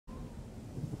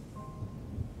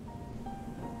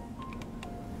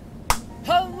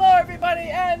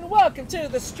everybody, and welcome to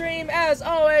the stream. As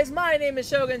always, my name is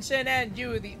Shogun Shin, and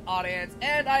you, the audience.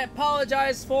 And I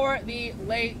apologize for the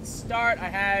late start.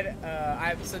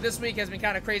 So this week has been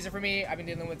kind of crazy for me. I've been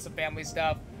dealing with some family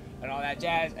stuff and all that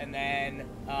jazz. And then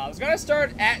I was gonna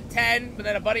start at 10, but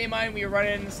then a buddy of mine, we were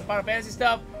running some Final Fantasy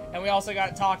stuff, and we also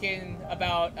got talking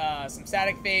about some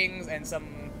static things and some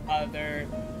other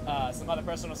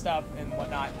personal stuff and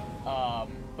whatnot.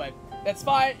 But that's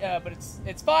fine. But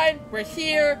it's fine. We're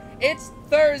here. It's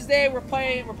Thursday. We're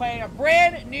playing a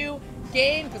brand new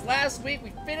game because last week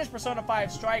we finished Persona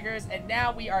 5 Strikers, and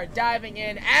now we are diving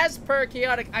in, as per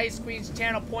Chaotic Ice Queen's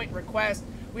channel point request.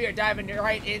 We are diving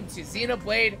right into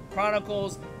Xenoblade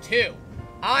Chronicles 2.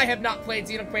 I have not played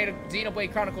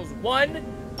Xenoblade Chronicles 1,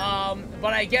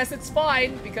 but I guess it's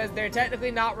fine because they're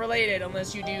technically not related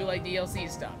unless you do like DLC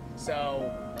stuff.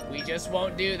 So we just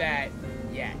won't do that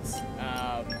yet.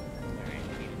 Alright,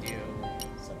 we need to do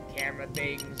some camera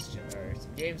things, or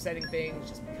some game setting things,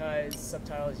 just because.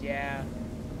 Subtitles, yeah.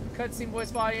 Cutscene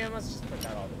voice volume, let's just put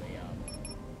that all the way up.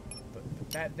 Put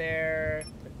that there,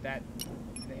 put that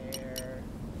there.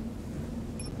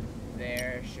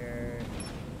 There, sure.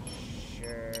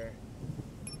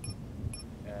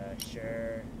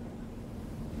 Sure.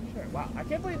 Wow, I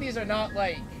can't believe these are not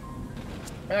like...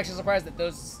 I'm actually surprised that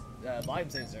those volume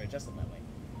settings are adjusted that way.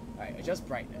 Alright, adjust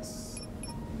brightness.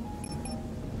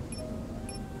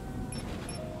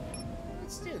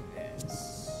 Let's do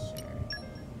this. Sure.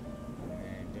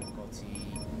 And difficulty...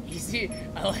 Easy.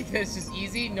 I like this. Just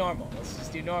easy, normal. Let's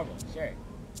just do normal. Sure.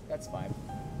 That's fine.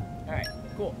 Alright,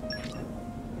 cool.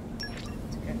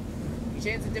 It's okay. You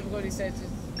change the difficulty settings.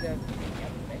 I didn't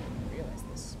realize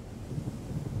this.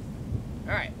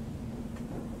 Alright.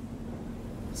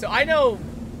 So I know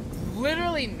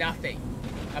literally nothing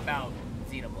about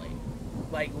Xenoblade.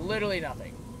 Like, literally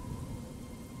nothing.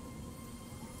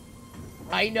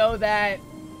 I know that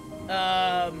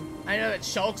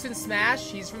Shulk's in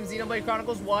Smash. He's from Xenoblade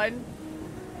Chronicles 1.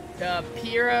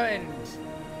 Pyrrha and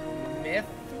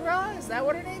Mithra? Is that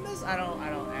what her name is? I don't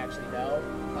actually know.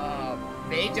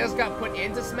 They just got put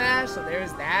into Smash, so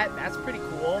there's that. That's pretty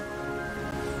cool.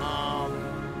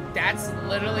 That's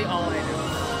literally all I know.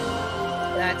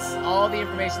 That's all the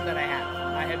information that I have.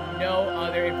 I have no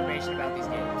other information about these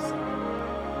games. So,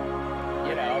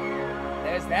 you know,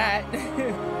 there's that.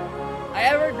 I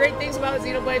have heard great things about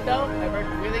Xenoblade, though. I've heard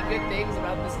really good things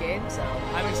about this game, so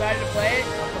I'm excited to play it.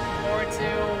 I'm looking forward to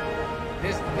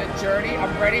the journey.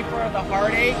 I'm ready for the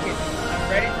heartache, and I'm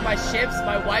ready for my ships,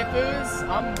 my waifus.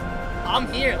 I'm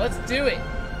here. Let's do it.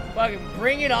 Fucking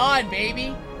bring it on,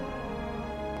 baby.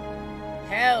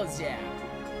 Hells yeah.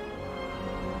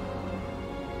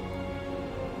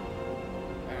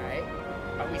 Alright.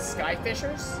 Are we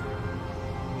skyfishers?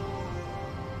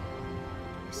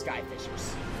 We're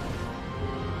skyfishers.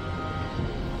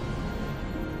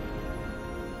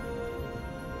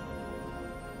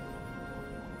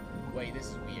 Wait,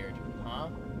 this is weird. Huh?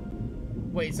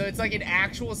 Wait, so it's like an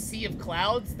actual sea of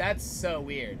clouds? That's so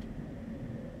weird.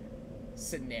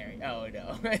 Scenario. Oh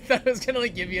no. I thought it was gonna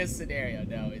like give you a scenario.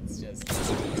 No, it's just...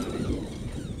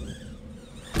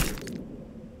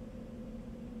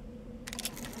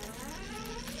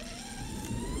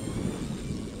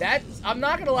 I'm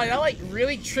not gonna lie, that like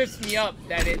really trips me up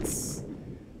that it's...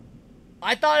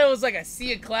 I thought it was like a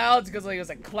sea of clouds because like it was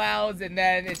like clouds and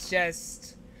then it's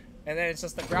just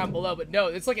the ground below, but no,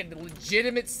 it's like a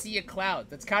legitimate sea of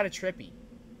clouds. That's kind of trippy.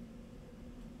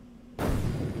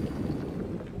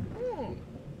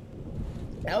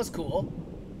 That was cool.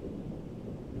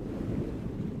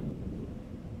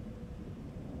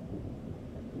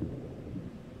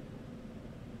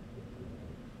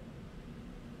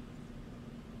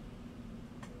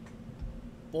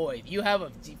 Boy, if you have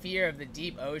a fear of the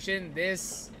deep ocean,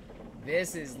 this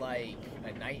is like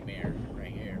a nightmare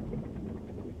right here.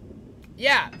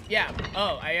 Yeah.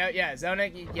 Oh, yeah,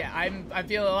 Zonik. Yeah, I'm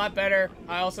feeling a lot better.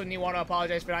 I also want to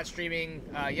apologize for not streaming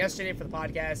yesterday for the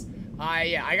podcast.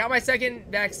 I got my second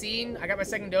vaccine. I got my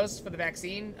second dose for the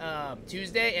vaccine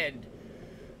Tuesday, and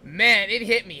man, it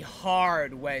hit me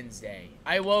hard Wednesday.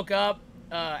 I woke up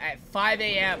at 5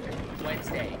 a.m.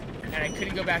 Wednesday, and I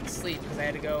couldn't go back to sleep because I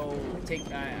had to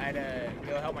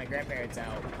go help my grandparents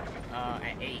out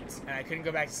at 8, and I couldn't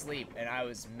go back to sleep. And I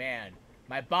was, man,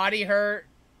 my body hurt.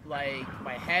 Like,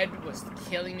 my head was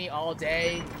killing me all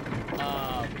day.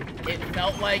 It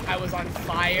felt like I was on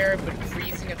fire, but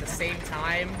freezing at the same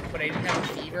time, but I didn't have a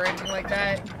fever or anything like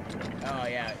that. Oh,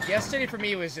 yeah. Yesterday for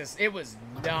me was just, it was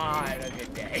not a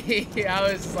good day.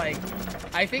 I was like,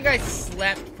 I think I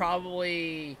slept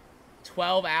probably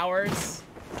 12 hours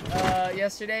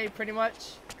yesterday, pretty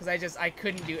much, because I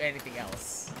couldn't do anything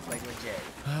else, like legit.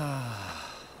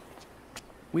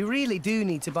 We really do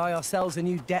need to buy ourselves a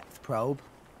new depth probe.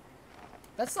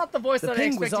 That's not the voice that I The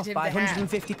ping was expected off him by to have.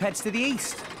 150 peds to the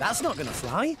east. That's not gonna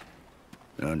fly.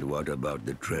 And what about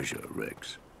the treasure,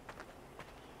 Rex?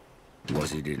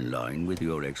 Was it in line with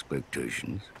your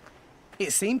expectations?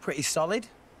 It seemed pretty solid.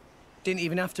 Didn't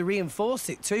even have to reinforce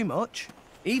it too much.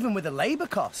 Even with the labor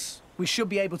costs, we should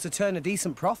be able to turn a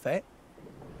decent profit.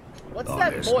 What's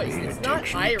that Honestly, voice? It's it not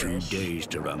takes you Irish. 2 days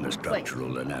to run the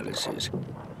structural analysis.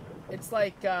 It's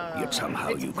like, Yet somehow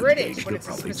it's you can British, gauge but the it's a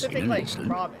profits specific, in like, instant.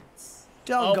 province.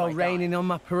 Don't Oh go my God. raining on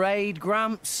my parade,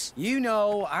 Gramps. You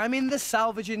know, I'm in the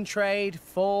salvaging trade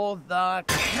for the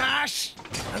cash.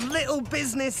 A little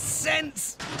business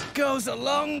sense goes a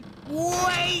long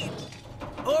way.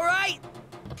 All right?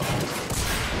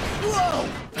 Whoa!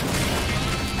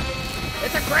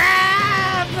 It's a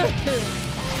crab!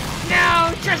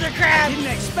 No, treasure crab! I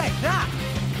didn't expect that.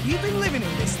 You've been living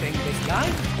in this thing, big guy.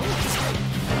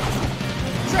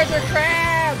 Treasure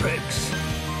crab! Rex,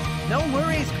 No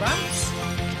worries, Gramps.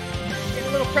 Get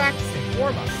a little practicing,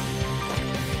 warm up.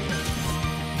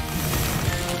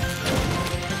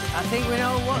 I think we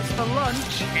know what's for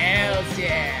lunch. Hells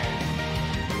yeah!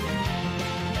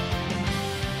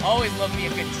 Always love me a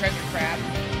good treasure crab.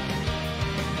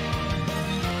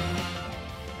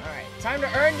 Alright, time to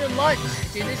earn your lunch.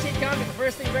 To initiate combat, the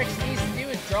first thing Rex needs to do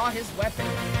is draw his weapon.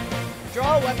 To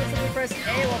draw a weapon, simply press A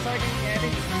while targeting the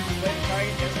enemy. Display the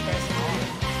target, just press R.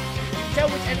 You can tell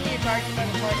which enemy you're targeting by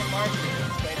the target marker and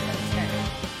display the weapon's head.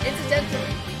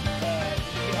 Incidentally,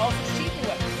 you can also cheat the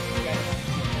weapon. You guys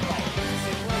like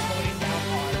simple as holding down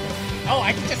R. Oh,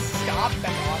 I can just stop?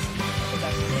 That's awesome. But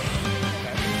that's great.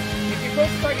 Okay. If you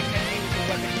approach targeting an enemy with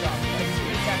your weapon drop, like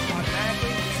speed attacks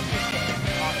automatically, this is your stand.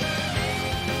 Auto.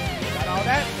 Got all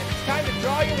that? Then it's time to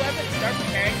draw your weapon and start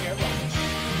preparing your lunch.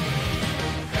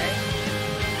 Okay?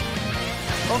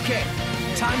 Okay,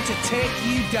 time to take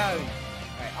you down.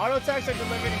 Alright, auto attacks are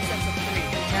delivered in sets of 3.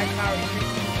 Attack power increases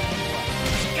with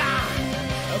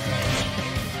okay.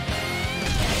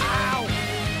 Ow!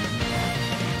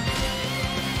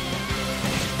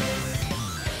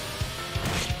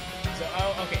 So,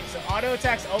 okay, so auto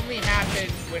attacks only happen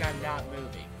when I'm not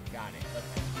moving. Got it,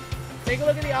 okay. Take a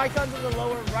look at the icons on the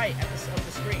lower right of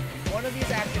the screen. One of these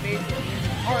activates will use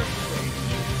Art for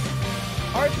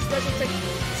Art's a special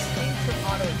technique distinct from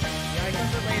auto attack. The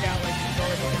icons are laid out like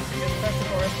controller buttons, so just press the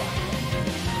corresponding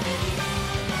button.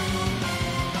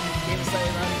 Game is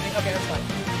slightly loud. Okay, that's fine.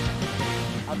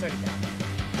 I'll turn it down.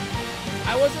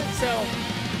 I wasn't, so,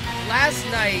 last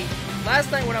night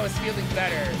when I was feeling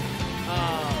better,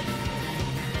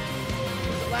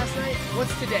 was it last night?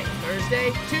 What's today?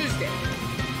 Thursday? Tuesday.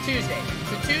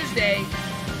 So Tuesday,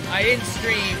 I didn't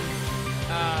stream,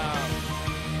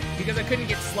 because I couldn't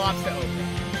get slots to open.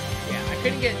 Yeah, I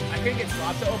couldn't get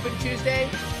slots to open Tuesday,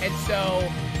 and so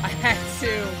I had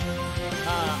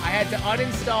to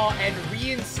uninstall and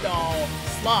reinstall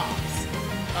slots.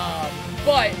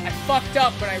 But I fucked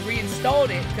up when I reinstalled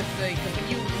it because when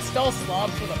you install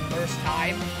slobs for the first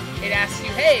time, it asks you,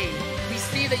 hey, we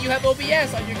see that you have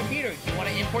OBS on your computer. Do you want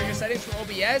to import your settings from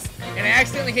OBS? And I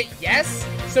accidentally hit yes,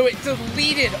 so it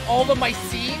deleted all of my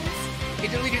scenes.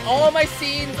 It deleted all of my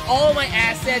scenes, all of my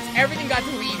assets, everything got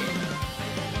deleted.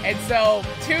 And so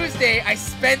Tuesday, I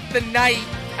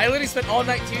literally spent all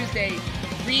night Tuesday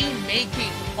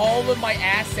remaking all of my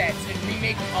assets and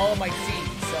remaking all of my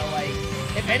scenes. So like,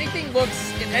 if anything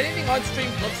on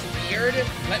stream looks weird,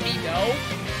 let me know.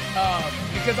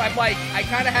 Because I'm like, I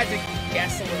kind of had to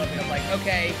guess a little bit. I'm like,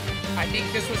 okay, I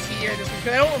think this was here, because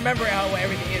I don't remember how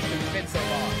everything is because it's been so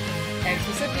long. And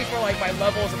specifically for like my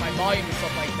levels and my volume and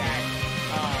stuff like that,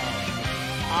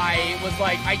 I was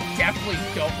like, I definitely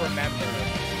don't remember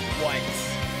what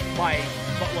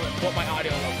my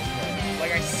audio levels were.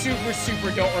 Like, I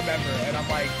super don't remember, and I'm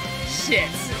like, shit.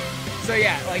 So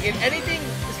yeah, like, if anything,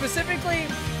 specifically,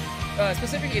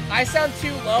 if I sound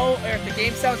too low, or if the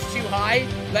game sounds too high,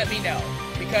 let me know.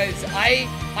 Because I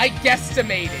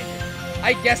guesstimated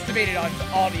on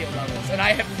audio levels, and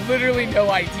I have literally no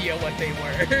idea what they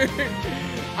were.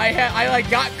 I like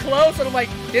got close, and I'm like,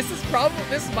 this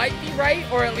might be right,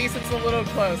 or at least it's a little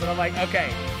close. And I'm like,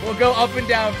 okay, we'll go up and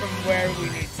down from where we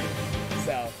need to.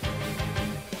 So,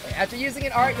 after using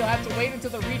an art, you'll have to wait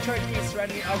until the recharge gauge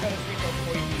surrounding the outcome is refilled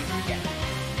before you use it again.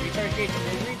 The recharge gauge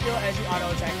will refill as you auto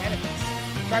attack enemies.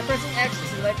 Try pressing X to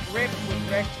select Rip with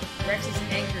Rex's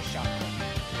anchor shot.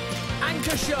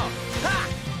 Anchor shot! Ha!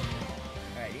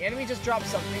 Alright, the enemy just dropped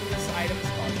something. This item is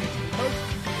called HP Potion.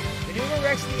 Maneuver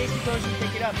Rex in the HP Potion,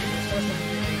 pick it up, and restore something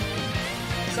to your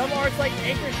HP. Some arts like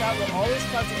Anchor Shot will always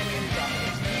cause the enemy to drop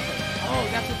it. Oh,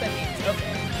 that's what that means.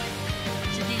 Okay.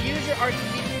 Should you use your art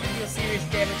immediately to deal serious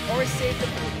damage or save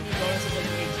them from the bonuses of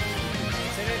the HP?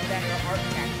 Consider that your art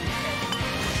catches them.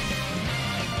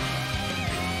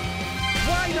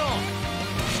 Why not?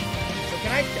 So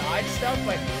can I dodge stuff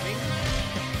by moving?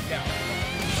 No.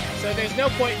 So there's no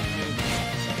point in moving.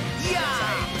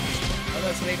 Yeah!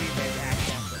 Unless maybe there's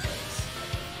action after this.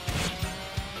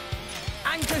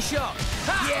 Anchor shot!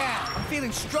 Ha! Yeah! I'm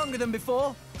feeling stronger than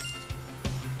before.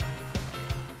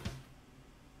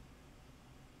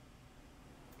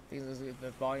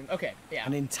 The volume. Okay, yeah.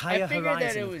 An entire I figured horizon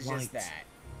that it of was light. just that.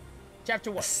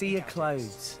 Chapter 1. A sea of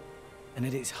clouds, and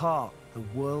at its heart, the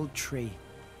world tree,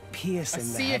 A piercing the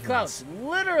sea of heavens. clouds.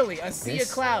 Literally, a sea of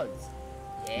This- clouds.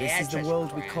 Yeah, This is the treasure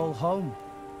world we crab. call home.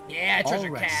 Yeah, treasure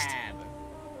Allrest. crab.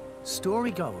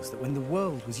 Story goes that when the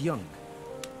world was young,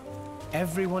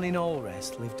 everyone in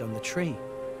Allrest lived on the tree,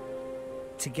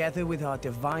 together with our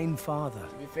divine father.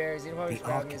 To be fair, Xenoblade The crab music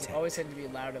architect. always seemed to be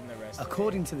louder than the rest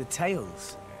According to the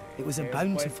tales, it was of a it. There's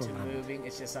point bountiful to land, moving,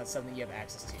 it's just not something you have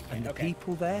access to. and the Okay.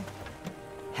 people there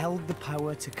held the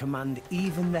power to command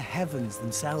even the heavens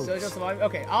themselves. So adjust the volume.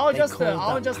 Okay, I'll adjust the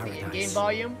called that in-game paradise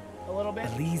volume a little bit.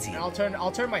 Elysium. And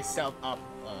I'll turn myself up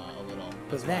a little.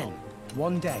 But as then, well.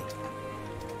 one day,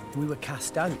 we were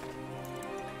cast out.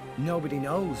 Nobody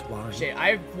knows why. Shit,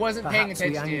 I wasn't paying Perhaps we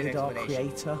attention to angered the our explanation.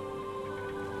 creator.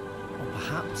 Or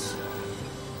perhaps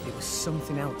it was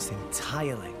something else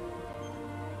entirely.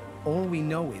 All we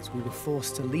know is we were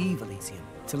forced to leave Elysium,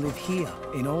 to live here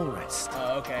in Allrest,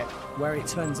 Oh, okay. where it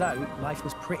turns out life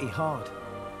was pretty hard.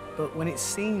 But when it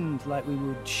seemed like we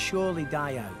would surely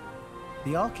die out,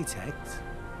 the architect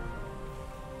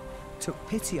took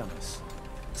pity on us,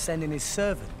 sending his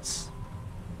servants,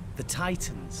 the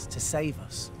Titans, to save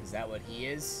us. Is that what he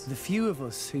is? The few of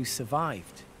us who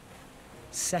survived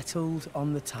settled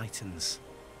on the Titans,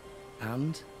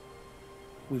 and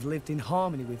we've lived in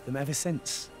harmony with them ever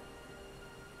since.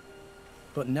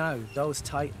 But now those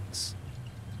Titans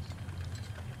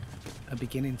are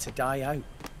beginning to die out.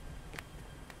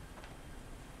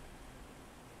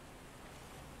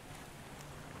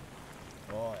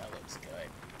 Oh, that looks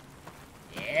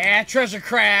good. Yeah, treasure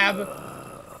crab!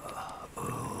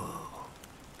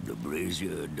 The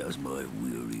brazier does my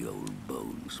weary old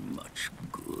bones much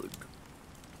good.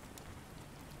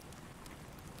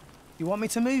 You want me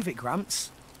to move it,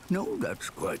 Gramps? No, that's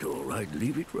quite all right.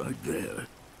 Leave it right there.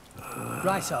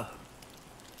 Righto.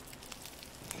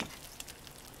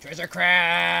 Treasure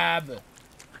crab!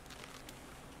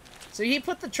 So he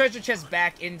put the treasure chest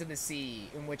back into the sea,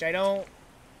 in which I don't...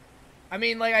 I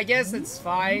mean, like, I guess it's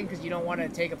fine, because you don't want to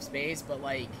take up space, but,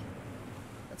 like,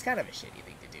 that's kind of a shitty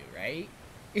thing to do, right?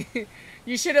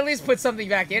 You should at least put something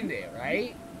back in there,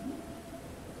 right?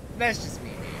 That's just me,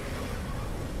 maybe.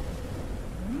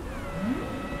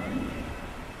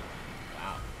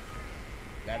 Wow.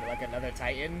 Is that like another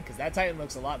Titan? Because that Titan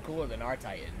looks a lot cooler than our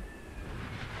Titan.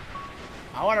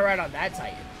 I want to ride on that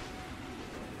Titan.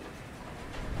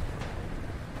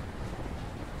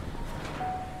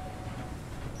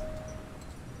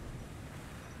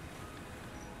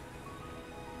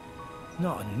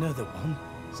 Not another one.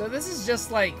 So this is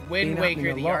just like Wind Been Waker,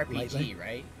 happening the a lot RPG, lately.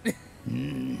 right?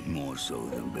 More so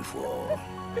than before.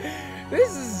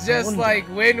 This is just wonder. like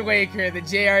Wind Waker, the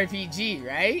JRPG,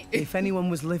 right? If anyone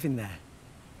was living there,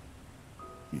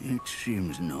 It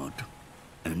seems not.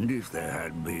 And if there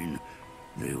had been,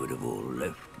 they would have all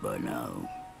left by now.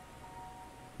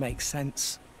 makes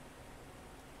sense.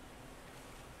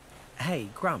 Hey,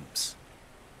 Gramps.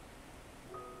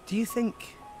 Do you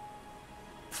think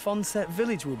Fonset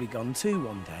Village will be gone too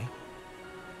one day?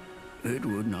 It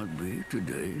would not be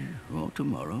today or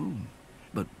tomorrow,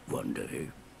 but one day,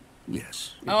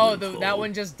 yes. it Oh, will that fall.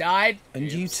 one just died?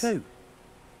 And you Oops. too?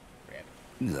 Rip.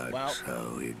 That's Well,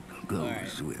 how it goes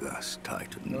alright. with us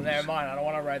Titans. Well, never mind. I don't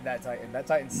want to ride that Titan. That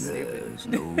Titan's stupid. There's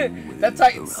no way That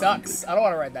Titan around sucks. it. I don't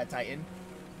want to ride that Titan.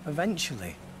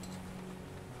 Eventually.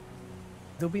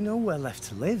 There'll be nowhere left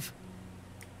to live.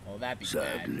 Oh, that'd be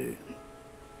bad. Sadly.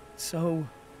 So,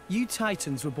 you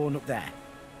Titans were born up there.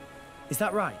 Is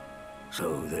that right?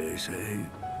 So they say,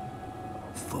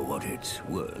 for what it's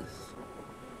worth.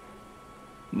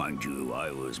 Mind you, I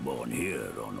was born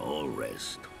here on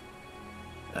Allrest.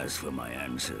 As for my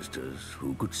ancestors,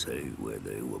 who could say where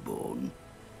they were born?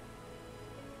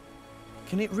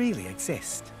 Can it really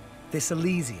exist? This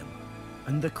Elysium?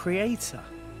 And the Creator,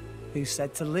 who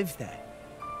said to live there?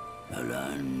 A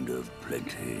land of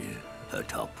plenty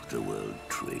atop the world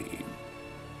tree.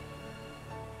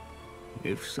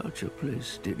 If such a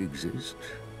place did exist,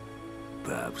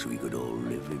 perhaps we could all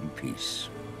live in peace.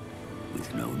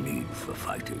 with no need for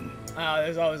fighting. Oh,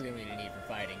 there's always gonna be a need for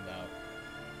fighting,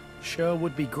 though. Sure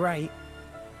would be great.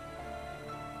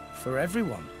 For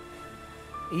everyone.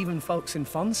 Even folks in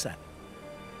Fonset.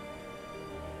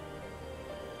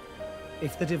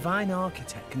 If the Divine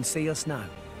Architect can see us now,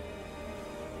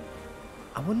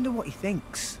 I wonder what he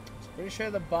thinks. Pretty sure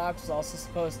the box is also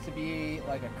supposed to be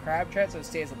like a crab trap, so it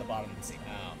stays at the bottom of the sea.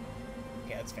 Oh.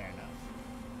 Okay, that's fair enough.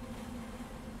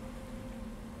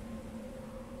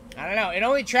 I don't know. It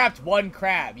only trapped one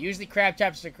crab. Usually crab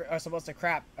traps are supposed to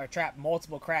trap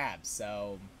multiple crabs,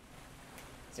 so...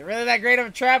 Is it really that great of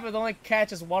a trap if it only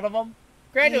catches one of them?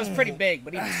 Granted, it was pretty big,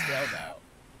 but even still,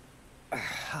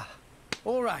 though.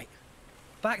 All right.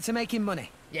 Back to making money.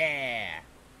 Yeah.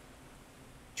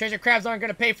 Treasure crabs aren't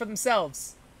going to pay for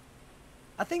themselves.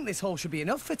 I think this haul should be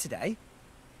enough for today.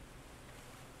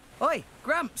 Oi,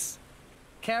 Gramps.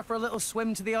 Care for a little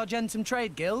swim to the Argentum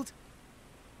Trade Guild?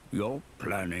 You're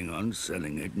planning on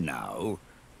selling it now?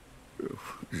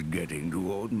 It's getting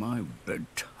toward my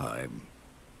bedtime.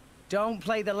 Don't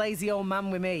play the lazy old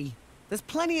man with me. There's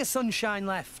plenty of sunshine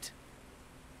left.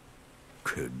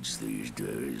 Kids these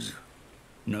days.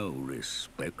 No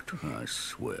respect, I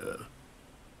swear.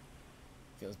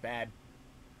 Feels bad.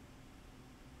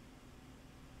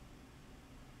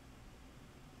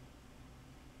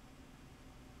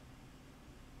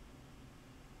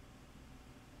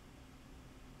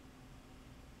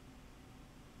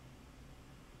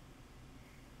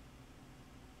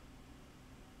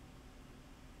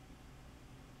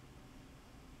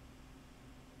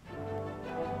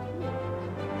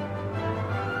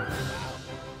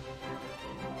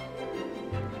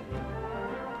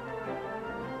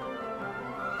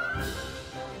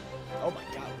 Oh my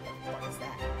god, what the fuck is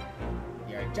that?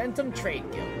 The Argentum Trade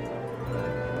Guild.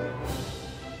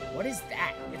 What is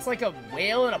that? It's like a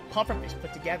whale and a pufferfish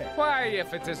put together. Why,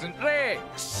 if it isn't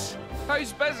Rex?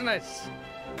 How's business?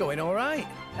 Going all right.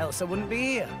 Else I wouldn't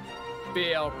be here.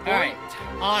 Fair point. Alright,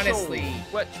 honestly,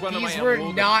 So, which one am these I were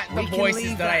unloading? not the We can voices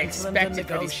leave that I that until them expected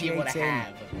for these people to negotiating.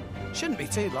 have. Shouldn't be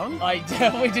too long. I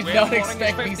definitely did Well, not morning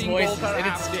expect is these 15 gold voices, per and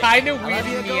it's half day. kind of I'll have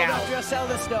you weirding me go out. after I sell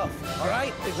the stuff. All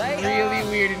right? It's Later. really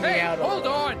weirding me Hey, out. a hold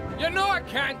little. on. You know I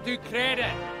can't do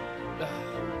credit.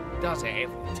 Does it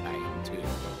every time, too.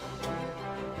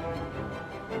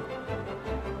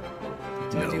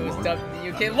 Told you it was No dubbed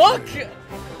in the UK. Look!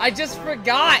 I just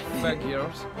forgot!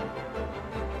 Figures.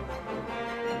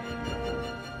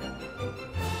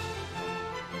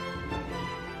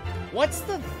 What's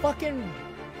the fucking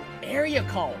area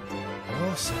called?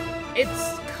 Awesome.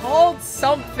 It's called This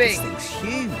something. thing's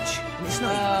huge. And it's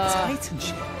not even a Titan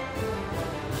ship.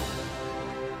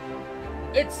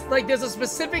 It's like there's a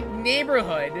specific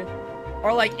neighborhood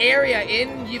or like area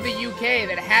in the UK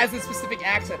that has a specific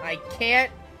accent. I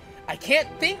can't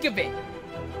think of it.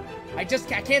 I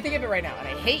can't think of it right now, and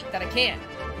I hate that I can't.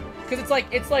 Because it's like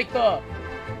the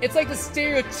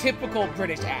stereotypical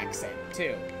British accent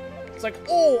too. It's like,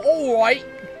 oh, all right.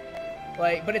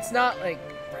 Like, but it's not like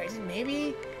Brighton.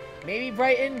 Maybe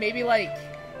Brighton. Maybe like,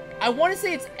 I want to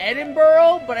say it's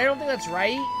Edinburgh, but I don't think that's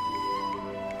right.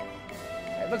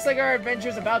 It looks like our adventure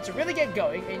is about to really get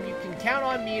going, and you can count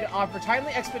on me to offer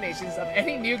timely explanations of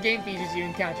any new game features you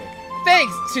encounter.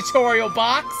 Thanks, tutorial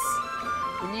box!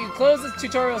 When you close this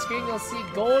tutorial screen, you'll see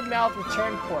Goldmouth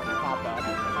Return Port pop up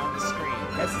on the screen.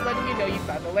 This is letting you know you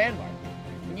found the landmark.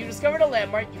 When you discovered a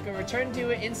landmark, you can return to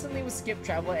it instantly with skip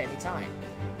travel at any time.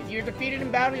 If you're defeated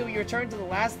in battle, you'll return to the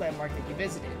last landmark that you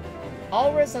visited.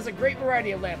 Alris has a great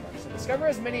variety of landmarks, so discover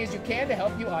as many as you can to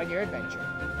help you on your adventure.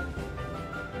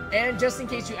 And just in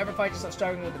case you ever find yourself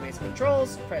struggling with the basic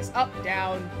controls, press up,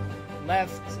 down,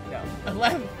 left, down,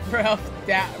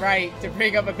 right to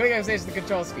bring up a quick explanation of the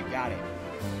control scheme. Got it.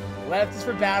 Left is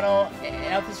for battle,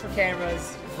 F is for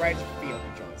cameras, right is for field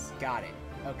controls. Got it.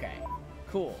 Okay.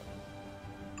 Cool.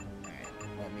 Alright,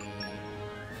 let me...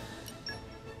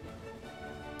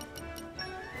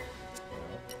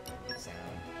 Sound.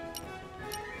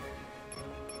 Turn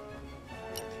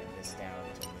this down,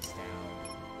 turn this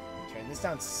down. Turn this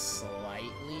down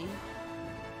slightly.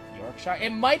 Yorkshire.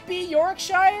 It might be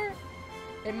Yorkshire?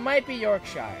 It might be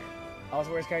Yorkshire.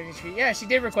 Also, where's Cardi Tree? Yeah, she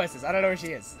did request this. I don't know where she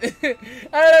is. I don't know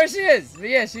where she is. But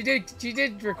yeah, she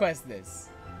did request this.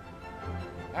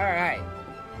 Alright.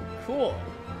 Cool.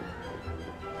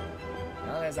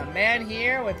 Well, there's a man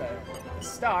here with a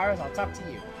star, so I'll talk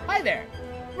to you. Hi there.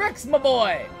 Rex, my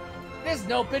boy. This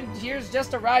Nopin here's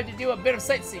just arrived to do a bit of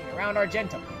sightseeing around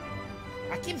Argentum.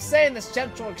 I keep saying the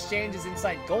central exchange is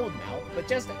inside Goldmouth, but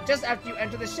just after you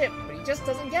enter the ship, but he just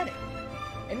doesn't get it.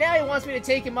 And now he wants me to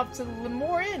take him up to the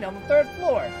Lemore Inn on the 3rd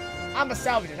floor. I'm a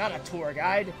salvager, not a tour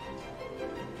guide.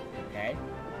 Okay.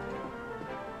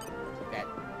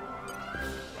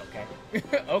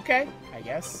 Okay. Okay, I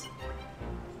guess.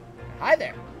 Hi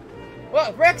there.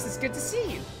 Well, Rex, it's good to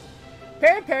see you.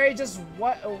 Perry just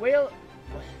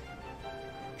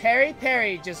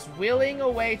Perry just wheeling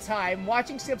away time,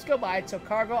 watching ships go by till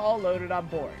cargo all loaded on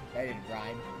board. That didn't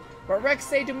rhyme. But Rex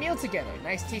stayed to meal together.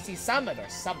 Nice TC summit or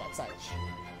somewhat such.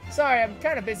 Sorry, I'm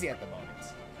kind of busy at the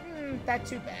moment. Not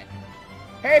too bad.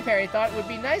 Perry thought it would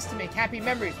be nice to make happy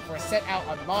memories before set out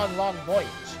on long voyage.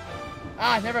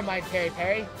 Ah, never mind,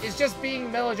 Perry. It's just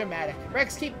being melodramatic.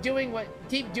 Rex, keep doing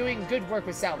good work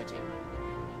with salvaging.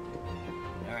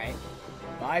 Alright.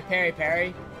 Bye,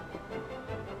 Perry.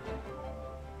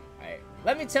 Alright.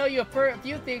 Let me tell you a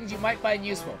few things you might find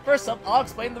useful. First up, I'll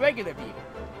explain the regular view.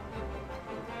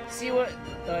 See what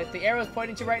the arrow is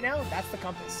pointing to right now? That's the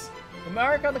compass. The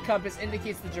mark on the compass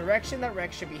indicates the direction that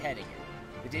Rex should be heading in.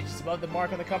 The digits above the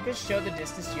mark on the compass show the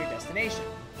distance to your destination.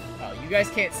 Oh, you guys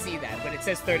can't see that, but it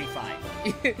says 35.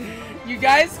 You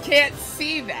guys can't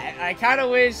see that. I kind of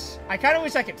wish I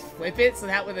could flip it so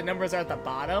that way the numbers are at the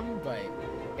bottom, but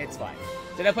it's fine.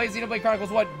 Did I play Xenoblade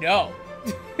Chronicles 1? No.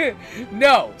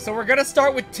 No. So we're gonna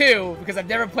start with 2 because I've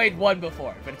never played 1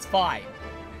 before, but it's fine.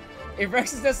 If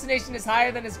Rex's destination is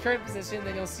higher than his current position,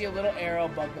 then you'll see a little arrow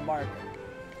above the marker.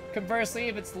 Conversely,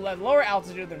 if it's lower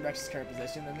altitude than Rex's current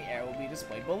position, then the arrow will be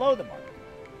displayed below the marker.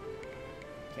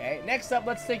 Okay, next up,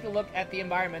 let's take a look at the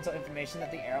environmental information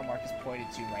that the arrow mark is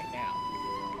pointed to right now.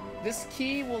 This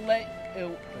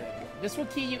will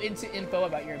key you into info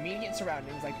about your immediate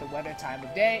surroundings, like the weather, time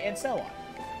of day, and so on.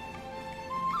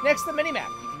 Next, the minimap.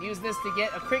 You can use this to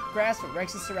get a quick grasp of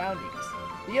Rex's surroundings.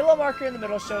 The yellow marker in the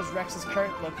middle shows Rex's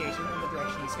current location and the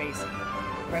direction he's facing.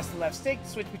 Press the left stick to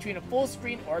switch between a full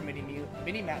screen or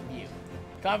mini-map view.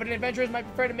 Confident adventurers might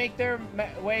prefer to make their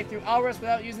way through Alros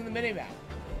without using the mini-map.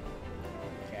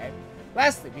 Okay.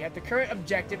 Lastly, we have the current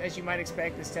objective. As you might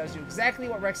expect, this tells you exactly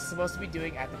what Rex is supposed to be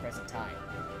doing at the present time.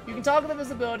 You can toggle the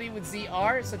visibility with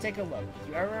ZR, so take a look if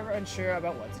you are ever unsure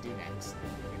about what to do next.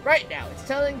 Right now, it's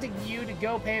telling you to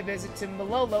go pay a visit to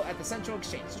Malolo at the Central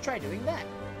Exchange, so try doing that.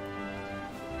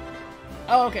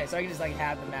 Oh, okay, so I can just, like,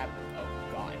 have the map... Oh,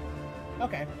 gone.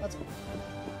 Okay, that's cool.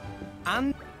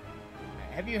 And...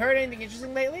 Have you heard anything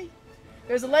interesting lately?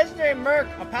 There's a legendary merc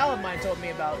a pal of mine told me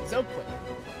about, Zoquin.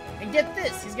 And get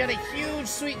this, he's got a huge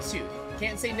sweet tooth.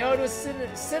 Can't say no to a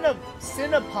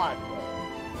Cinepod roll.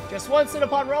 Just one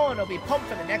Cinepod roll and it'll be pumped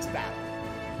for the next battle.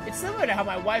 It's similar to how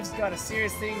my wife's got a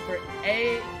serious thing for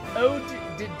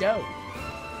dough.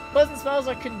 Pleasant smells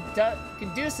are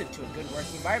conducive to a good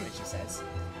working environment, she says.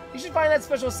 You should find that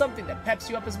special something that peps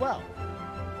you up as well.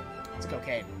 It's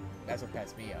cocaine. That's what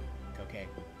peps me up. Cocaine.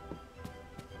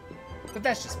 But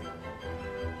that's just me.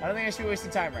 I don't think I should be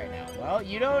wasting time right now. Well,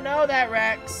 you don't know that,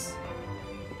 Rex.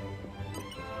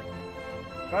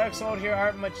 Products sold here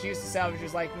aren't much use to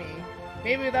salvagers like me.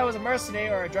 Maybe if that was a mercenary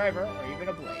or a driver, or even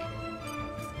a blade.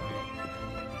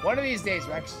 One of these days,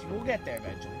 Rex, you will get there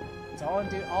eventually. It's all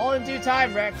in due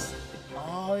time, Rex.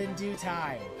 All in due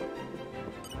time.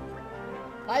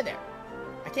 Hi there.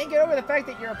 I can't get over the fact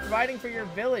that you're providing for your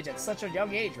village at such a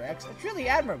young age, Rex. It's really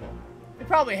admirable. You're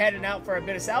probably heading out for a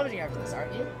bit of salvaging after this,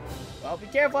 aren't you? Well, be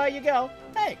careful how you go.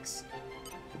 Thanks.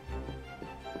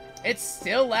 It's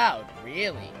still loud.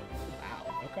 Really?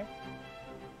 Wow. Okay.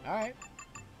 Alright.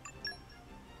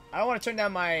 I don't want to turn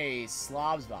down my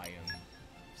Slavs volume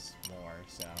more,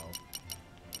 so...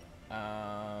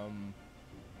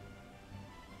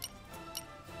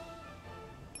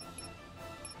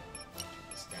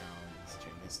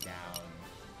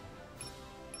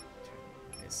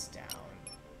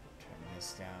 Turn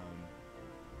this down.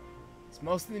 It's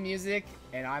mostly the music,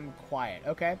 and I'm quiet.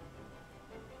 Okay.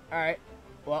 Alright.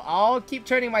 Well, I'll keep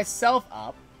turning myself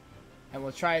up, and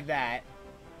we'll try that.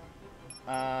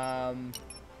 Let's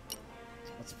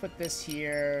put this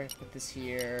here, put this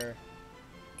here.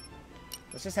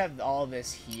 Let's just have all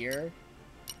this here.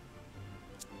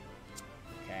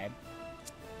 Okay.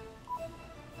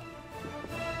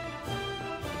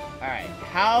 Alright,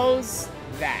 how's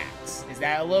that? Is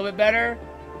that a little bit better?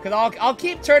 Because I'll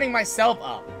keep turning myself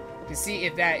up to see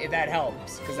if that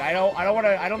helps. Because I don't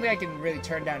think I can really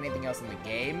turn down anything else in the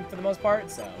game for the most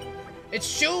part, so. It's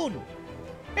Shun!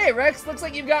 Hey Rex, looks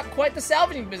like you've got quite the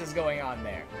salvaging business going on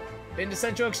there. Been to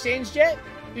Central Exchange yet?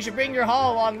 You should bring your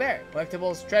haul along there.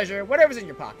 Collectibles, treasure, whatever's in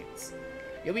your pockets.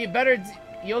 You'll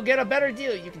get a better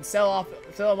deal. You can sell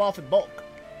them off in bulk.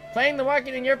 Playing the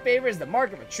market in your favor is the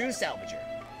mark of a true salvager.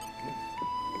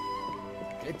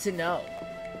 Good to know.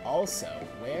 Also,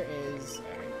 where is...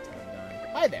 Alright,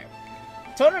 Tonodon. Hi there.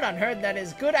 Tonodon heard that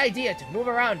it's a good idea to move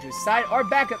around to side or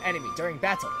back of enemy during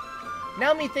battle.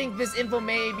 Now me think this info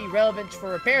may be relevant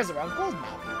for repairs around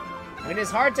Goldmouth. When it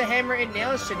is hard to hammer in,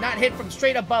 nails should not hit from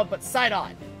straight above, but side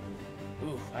on.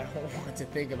 Ooh, I don't want to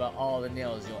think about all the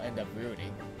nails you'll end up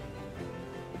ruining.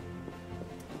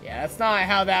 Yeah, that's not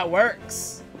how that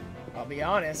works. I'll be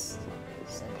honest.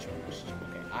 Central.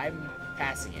 Okay, I'm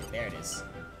passing it. There it is.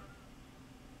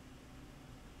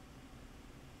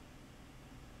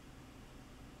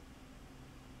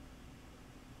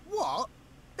 What?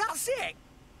 That's it?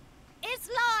 It's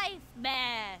life,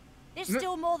 Mayor. There's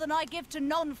still more than I give to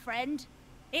non-friend.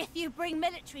 If you bring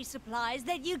military supplies,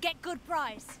 then you get good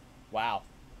price. Wow.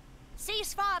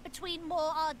 Ceasefire between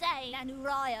Moor Ardain and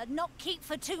Uriah not keep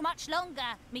for too much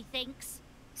longer, methinks.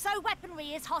 So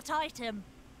weaponry is hot item.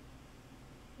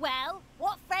 Well,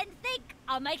 what friend think?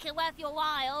 I'll make it worth your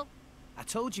while. I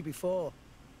told you before.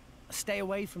 I stay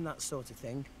away from that sort of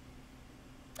thing.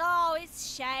 Oh,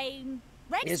 it's shame.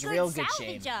 It's Red's real good good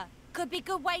shame. salvager. Could be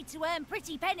good way to earn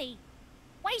pretty penny.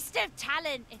 Waste of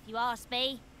talent, if you ask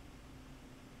me.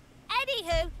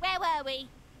 Anywho, where were we?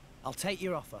 I'll take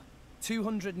your offer.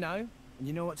 200 now, and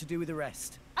you know what to do with the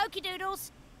rest. Okie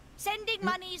doodles. Sending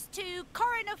monies to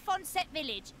Coroner Fonset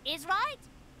Village, is right?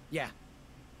 Yeah.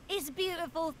 Is a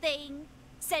beautiful thing.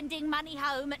 Sending money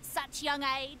home at such young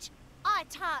age. I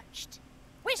touched.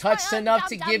 Wish Touched my own enough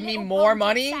to dum-dum give me little more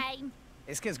bond did money? same.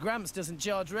 It's because Gramps doesn't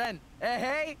charge rent.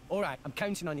 Hey! All right, I'm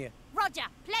counting on you. Roger.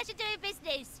 Pleasure doing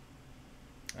business.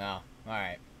 Oh, all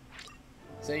right.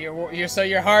 So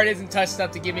your heart isn't touched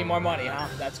enough to give me more money, huh?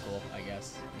 That's cool, I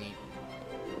guess. Neat.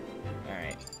 All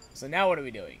right. So now what are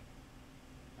we doing?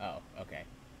 Oh, okay.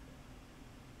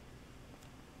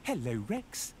 Hello,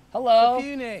 Rex. Hello.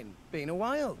 Punin. Been a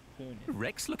while.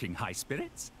 Rex looking high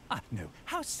spirits? No,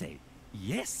 how say?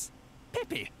 Yes,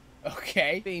 Peppy.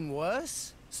 Okay. Been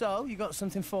worse. So, you got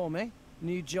something for me?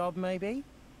 New job, maybe?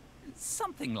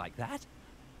 Something like that.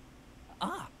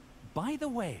 Ah, by the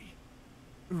way,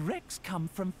 Rex come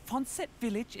from Fonset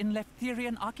Village in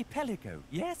Leftherian Archipelago,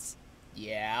 yes?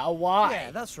 Yeah, why?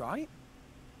 Yeah, that's right.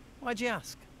 Why'd you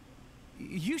ask?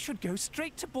 You should go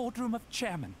straight to boardroom of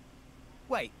chairman.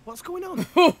 Wait, what's going on?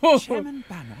 Chairman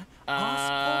Banner asked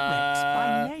for Rex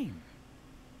by name.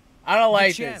 I don't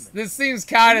like chairman. this. This seems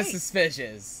kind of Me.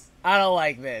 suspicious. I don't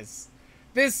like this.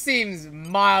 This seems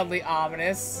mildly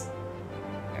ominous.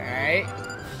 Alright.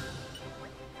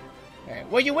 Alright,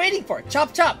 what are you waiting for?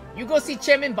 Chop chop! You go see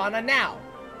Chairman Bana now!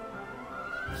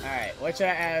 Alright, what should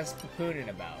I ask Papunin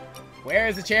about? Where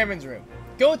is the chairman's room?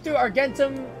 Go through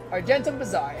Argentum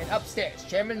Bazaar and upstairs.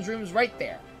 Chairman's room's right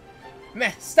there.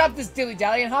 Meh, stop this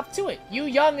dilly-dally and hop to it. You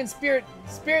young and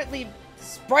sprightly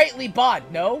bod,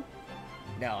 no?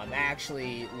 No, I'm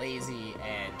actually lazy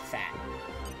and fat.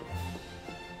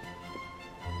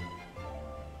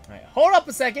 Alright, hold up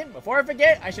a second. Before I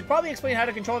forget, I should probably explain how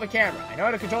to control the camera. I know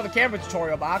how to control the camera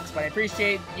tutorial box, but I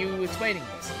appreciate you explaining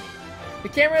this to me. The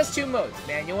camera has two modes,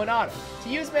 manual and auto. To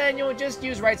use manual, just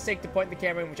use right stick to point the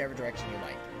camera in whichever direction you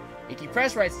like. If you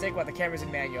press right stick while the camera's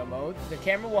in manual mode, the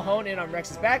camera will hone in on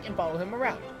Rex's back and follow him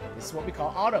around. This is what we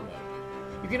call auto mode.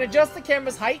 You can adjust the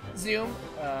camera's height, zoom,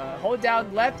 hold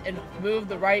down left and move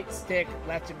the right stick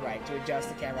left and right to adjust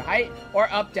the camera height, or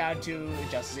up down to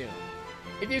adjust zoom.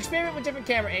 If you experiment with different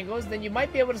camera angles, then you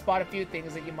might be able to spot a few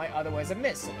things that you might otherwise have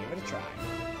missed, so give it a try.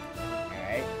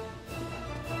 Alright.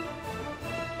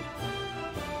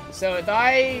 So if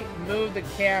I move the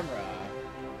camera...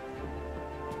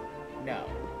 No.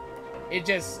 It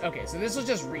just... Okay, so this will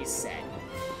just reset.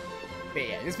 But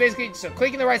yeah, this basically... So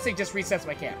clicking the right stick just resets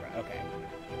my camera. Okay.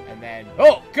 And then...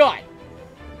 Oh, God!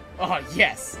 Oh,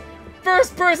 yes!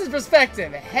 First person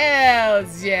perspective!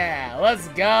 Hells yeah! Let's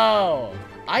go!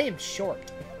 I am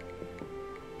short.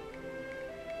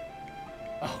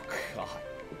 Oh, God.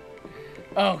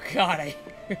 Oh, God, I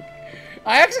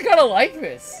actually kind of like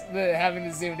this. Having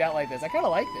this zoomed out like this. I kind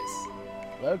of like this.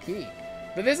 Low key.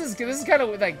 But this is kind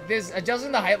of like this.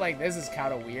 Adjusting the height like this is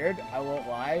kind of weird. I won't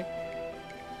lie.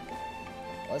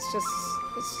 Let's just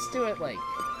do it like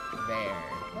there.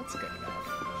 That's good enough.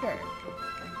 Sure.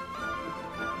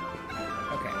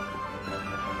 Okay.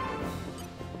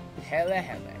 Hele.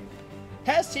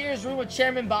 Pass to your room with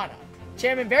Chairman Bana.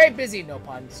 Chairman very busy, no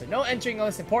pun, so no entering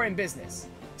unless important business.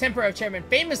 Temper of Chairman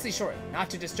famously short, not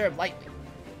to disturb lightly.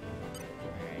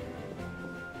 Alright.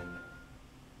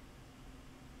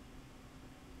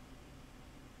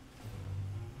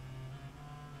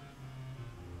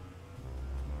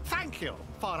 Thank you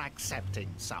for accepting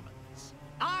summons.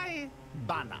 I,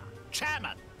 Bana,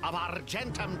 chairman of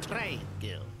Argentum Trade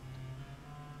Guild.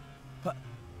 But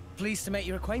pleased to make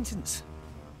your acquaintance.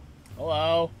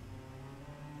 Hello.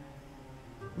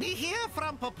 We hear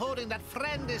from purporting that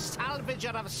friend is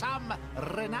salvager of some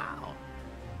renown.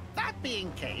 That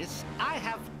being case, I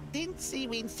have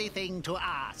teensy-weensy thing to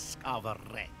ask of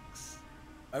Rex.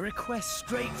 A request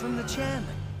straight from the chairman.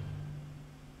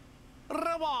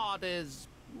 Reward is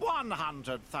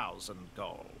 100,000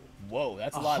 gold. Whoa,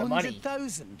 that's a lot of money.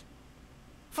 100,000.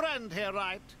 Friend here,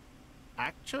 right?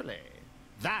 Actually,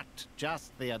 that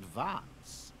just the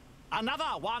advance. Another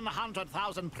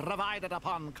 100,000 provided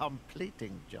upon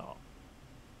completing job.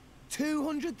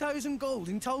 200,000 gold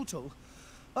in total?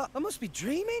 I must be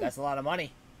dreaming. That's a lot of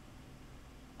money.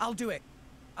 I'll do it.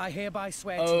 I hereby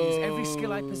swear to use every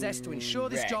skill I possess to ensure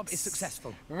this job is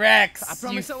successful. Rex, I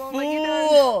promise you I won't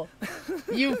fool!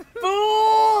 let you down. You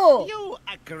fool! You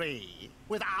agree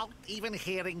without even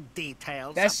hearing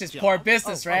details. That's of just job? poor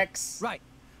business, Rex. Right.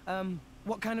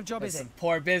 What kind of job That's is some it?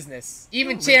 poor business.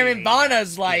 Even You Chairman really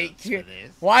Bana's have like, skills for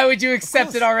this. why would you accept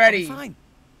Of it course, already? I'll be fine.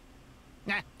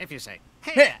 Nah, if you say.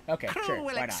 Here, Okay, crew sure, will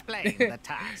why not? explain the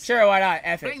task. Sure, why not?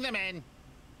 F it. Bring them in.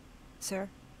 Sir?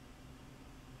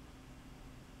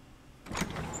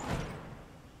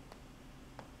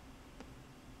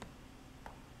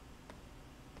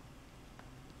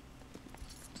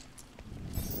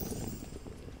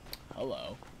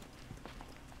 Hello.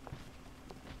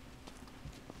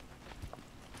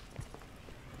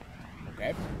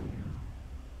 Okay.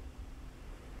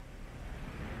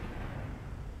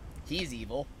 He's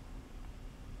evil.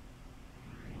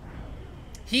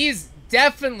 He's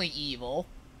definitely evil.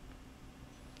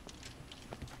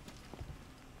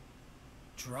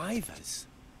 Drivers.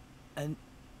 And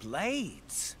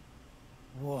blades.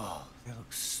 Whoa, they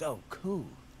look so cool.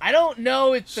 I don't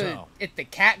know if the So,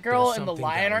 cat girl There's and the something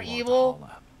lion that are we want to evil. haul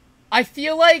up. I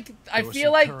feel like There were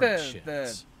some current the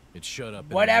shipments. It showed up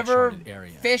in an whatever uncharted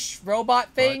area. fish robot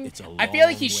thing. it's a I feel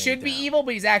like he long way should be down. evil,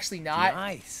 but he's actually not.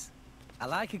 Nice. I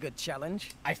like a good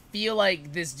challenge. I feel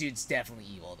like this dude's definitely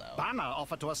evil though. Banner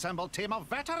offered to assemble a team of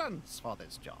veterans for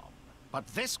this job. But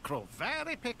this crew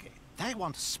very picky. They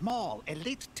want small,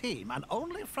 elite team and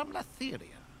only from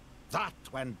Letheria. That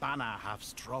when Banner have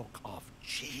stroke of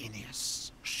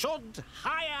genius. Should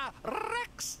hire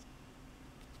Rex.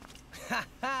 Ha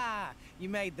ha! You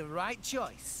made the right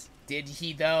choice. Did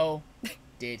he though?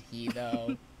 Did he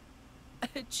though?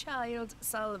 A child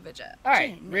salvager. All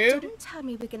right, Jen, rude. Don't tell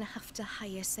me we're gonna have to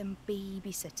hire some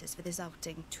babysitters for this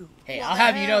outing too. Hey, What I'll the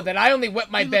have you know hell? that I only wet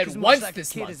my You look bed as much once like a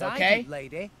this kid month, as I okay? do,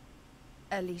 lady.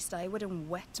 At least I wouldn't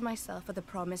wet myself for the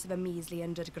promise of a measly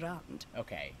 $100,000.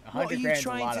 Okay, What 100 are you grand's a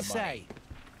trying lot to of money. say?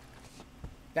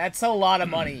 That's a lot of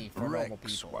money for normal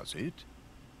Rex, people. was it?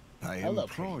 I Hello,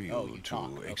 implore pretty. you Oh, you to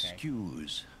talk, okay.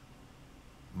 excuse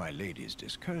my lady's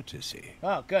discourtesy.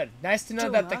 Oh, good. Nice to know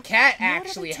that the Jonah, cat nor have I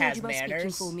actually told has you about speaking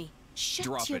manners. for me. Shut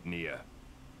Drop your... it, Nia.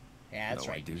 Yeah, that's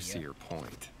Though right. I do Mia. see your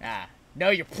point. Ah, know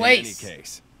your In place. any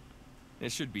case,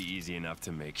 it should be easy enough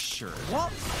to make sure.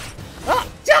 What? Ah,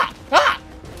 ja, ah!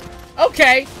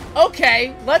 Okay,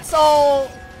 okay. Let's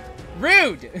all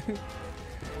rude.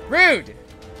 Rude.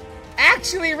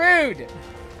 Actually rude.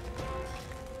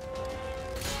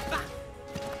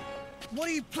 What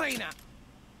are you playing at?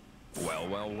 Well,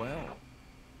 well, well.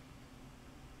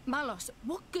 Malos,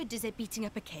 what good is it beating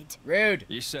up a kid? Rude.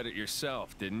 You said it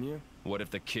yourself, didn't you? What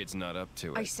if the kid's not up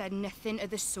to it? I said nothing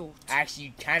of the sort. Actually,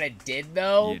 you kind of did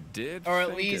though. You did or at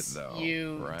think least it, though,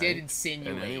 you right? did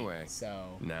insinuate. And anyway,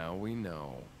 so now we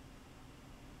know.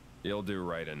 You'll do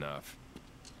right enough.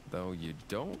 Though you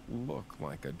don't look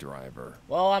like a driver.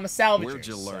 well, I'm a salvager. Where'd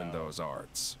you learn so- those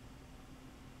arts?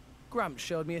 Gramps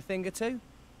showed me a thing or two.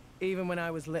 Even when I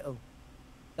was little.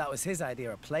 That was his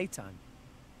idea of playtime.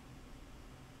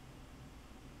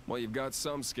 Well, you've got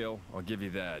some skill, I'll give you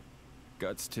that.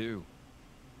 Guts too.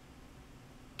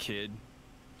 Kid,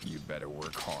 you better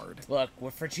work hard. Look,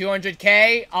 for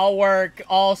 200K, I'll work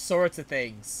all sorts of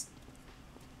things.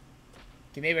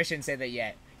 Okay, maybe I shouldn't say that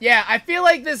yet. Yeah, I feel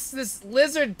like this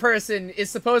lizard person is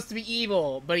supposed to be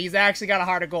evil, but he's actually got a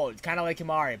heart of gold. It's kind of like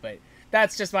Himari, but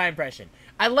that's just my impression.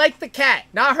 I like the cat,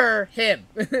 not her, him.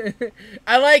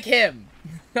 I like him.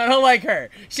 I don't like her.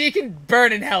 She can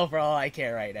burn in hell for all I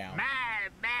care right now.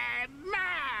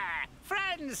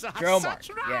 Friends are Dromark,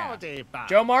 such rowdy bunch.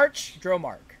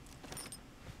 Dromark.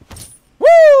 Woo!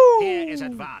 Here is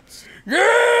advance.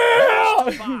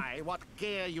 Yeah! Buy what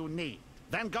gear you need.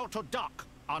 Then go to dock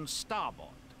on starboard.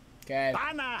 Okay.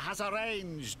 Banner has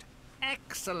arranged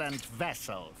excellent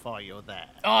vessel for you there.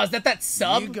 Oh, is that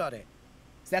sub? You got it.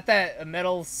 Is that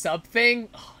metal sub thing?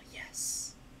 Oh,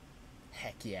 yes.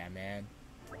 Heck yeah, man.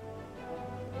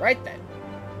 Right then.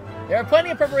 There are plenty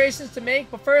of preparations to make,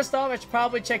 but first off, I should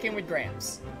probably check in with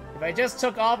Gramps. If I just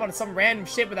took off on some random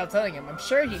ship without telling him, I'm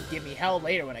sure he'd give me hell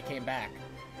later when I came back.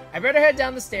 I better head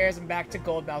down the stairs and back to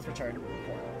Goldmouth's return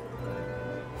report.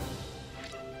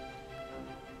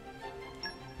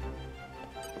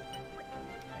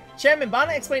 Chairman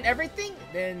Bana explain everything?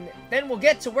 Then we'll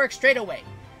get to work straight away.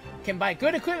 Can buy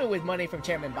good equipment with money from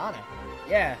Chairman Bana.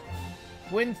 Yeah.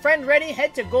 When friend ready,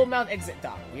 head to Goldmouth exit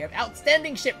dock. We have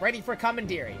outstanding ship ready for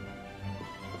commandeering.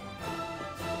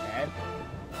 Okay.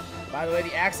 By the way,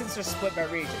 the accents are split by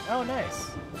region. Oh,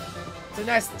 nice. It's a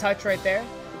nice touch right there.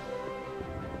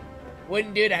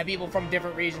 Wouldn't do to have people from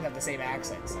different regions have the same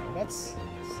accent, so that's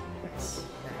nice.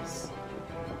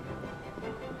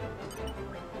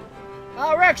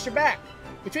 Oh, Rex, you're back.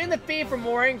 Between the fee for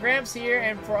mooring, Gramps here,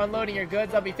 and for unloading your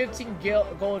goods, that'll be 15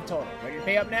 gold total. Ready to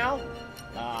pay up now?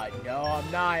 No, I'm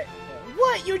not.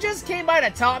 What? You just came by to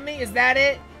taunt me? Is that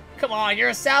it? Come on, you're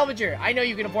a salvager. I know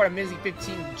you can afford a measly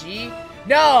 15G.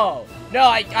 No,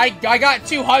 I got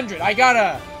 200. I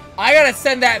gotta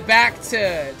send that back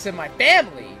to my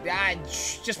family.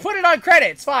 Just put it on credit.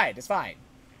 It's fine. It's fine.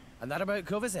 And that about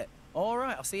covers it. All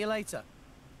right, I'll see you later.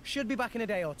 Should be back in a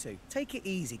day or two. Take it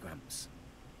easy, Gramps.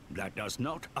 That does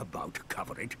not about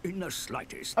cover it in the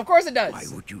slightest. Of course it does. Why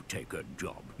would you take a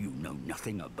job you know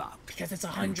nothing about? Because it's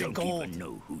 100 gold. You don't even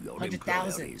know who your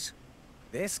 100,000 employer is.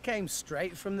 This came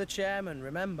straight from the chairman,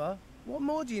 remember? What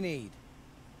more do you need?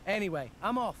 Anyway,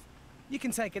 I'm off. You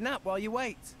can take a nap while you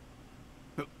wait.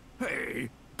 Hey,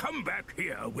 come back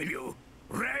here, will you?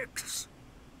 Rex!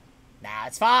 Nah,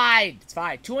 it's fine. It's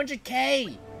fine.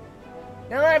 200k.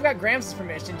 Now that I've got Gramps'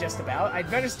 permission just about,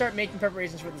 I'd better start making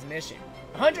preparations for this mission.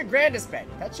 100 grand to spend.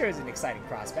 That sure is an exciting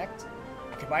prospect.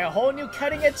 I could buy a whole new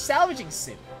cutting-edge salvaging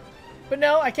suit. But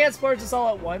no, I can't splurge this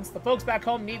all at once. The folks back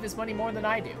home need this money more than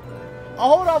I do.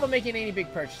 I'll hold off on making any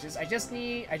big purchases. I just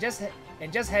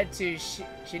head to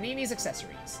Shinini's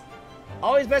accessories.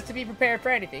 Always best to be prepared for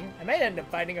anything. I might end up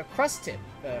finding a crust tip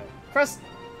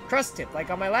like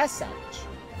on my last salvage.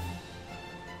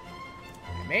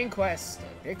 Main quest,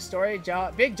 big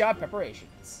job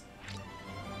preparations.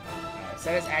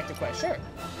 Set as active quest, sure.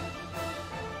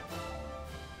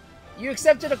 You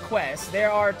accepted a quest.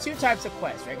 There are two types of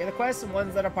quests, regular quests and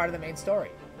ones that are part of the main story.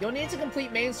 You'll need to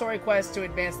complete main story quests to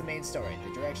advance the main story.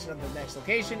 The direction of the next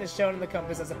location is shown in the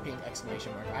compass as a pink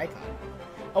exclamation mark icon.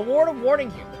 A word of warning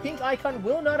here, the pink icon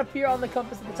will not appear on the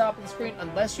compass at the top of the screen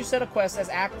unless you set a quest as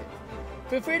active.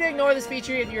 Feel free to ignore this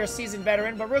feature if you're a seasoned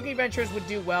veteran, but rookie adventurers would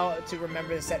do well to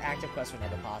remember to set active quests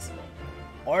whenever possible.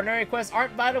 Ordinary quests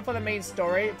aren't vital for the main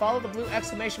story. Follow the blue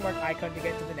exclamation mark icon to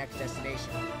get to the next destination.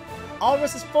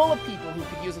 Alris is full of people who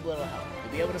could use a little help.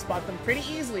 You'll be able to spot them pretty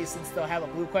easily since they'll have a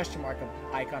blue question mark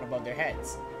icon above their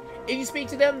heads. If you speak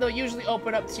to them, they'll usually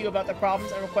open up to you about their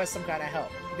problems and request some kind of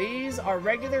help. These are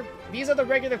the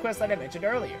regular quests that I mentioned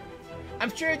earlier.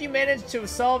 I'm sure if you manage to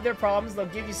solve their problems, they'll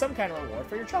give you some kind of reward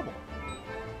for your trouble.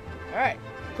 Alright,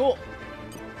 cool.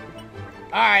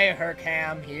 Alright,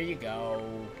 Hercam, here you go.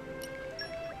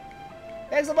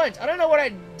 Thanks a bunch. I don't know what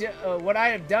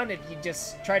I'd have done if you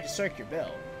just tried to cirque your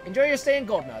bill. Enjoy your stay in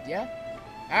Goldmouth, yeah?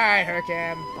 Alright,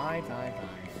 Hercam. Fine.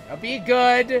 Now be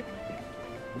good.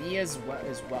 Me is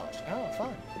Welsh. Oh,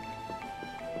 fun.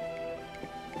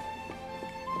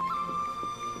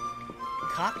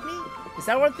 Cockney? Is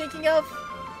that what I'm thinking of?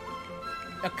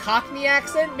 A Cockney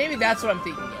accent? Maybe that's what I'm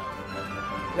thinking of.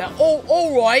 That,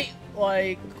 alright.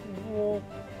 Like, we'll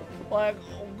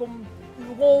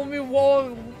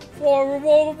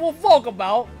talk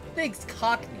about. Thanks,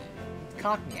 Cockney.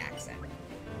 Cockney accent.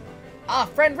 Ah,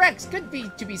 friend Rex, good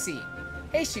to be seen.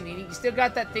 Hey, Shinini, you still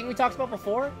got that thing we talked about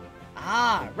before?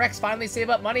 Ah, Rex finally save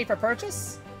up money for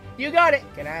purchase? You got it.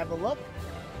 Can I have a look?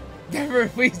 Never,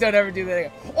 please don't ever do that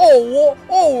again. Oh,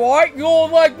 alright, you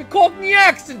don't like the Cockney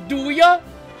accent, do ya?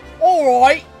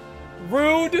 Alright.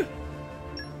 Rude.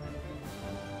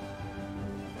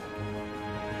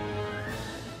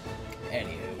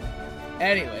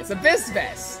 Anyways, a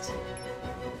Bizvest.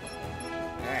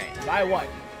 Alright, buy what?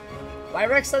 Why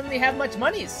Rex suddenly have much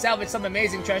money? Salvage some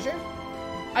amazing treasure?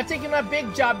 I've taken my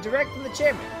big job direct from the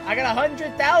chairman. I got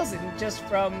 100,000 just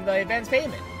from the advance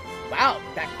payment. Wow,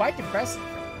 that's quite impressive.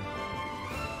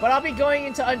 But I'll be going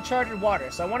into uncharted water,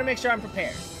 so I want to make sure I'm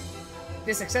prepared.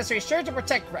 This accessory is sure to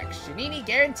protect Rex. Shinini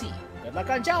guarantee. Good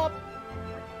luck on job.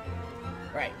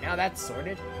 Right, now that's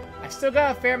sorted. I've still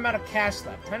got a fair amount of cash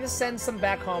left. Trying to send some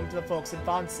back home to the folks in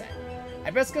Fonset. I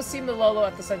best go see Milolo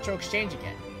at the Central Exchange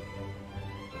again.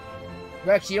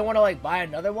 Rex, you don't want to, like, buy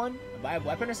another one? Buy a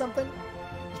weapon or something?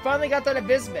 You finally got that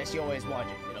Abyss Vest you always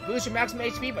wanted. It'll boost your maximum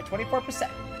HP by 24%.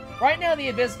 Right now, the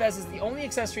Abyss Vest is the only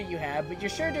accessory you have, but you're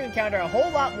sure to encounter a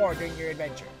whole lot more during your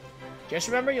adventure. Just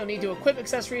remember, you'll need to equip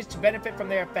accessories to benefit from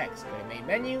their effects. Go to main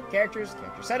menu, characters,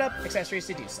 character setup, accessories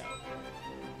to do so.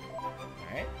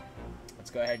 Alright.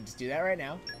 Let's go ahead and just do that right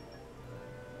now.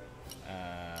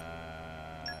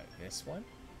 This one.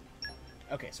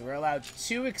 Okay, so we're allowed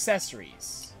 2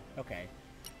 accessories. Okay.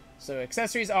 So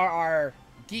accessories are our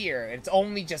gear, and it's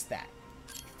only just that,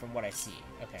 from what I see.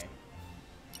 Okay.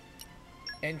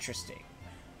 Interesting.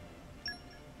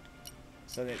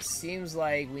 So it seems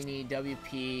like we need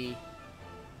WP.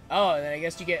 Oh, and then I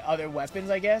guess you get other weapons,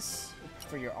 I guess?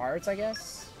 For your arts, I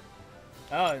guess?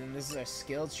 Oh, and this is a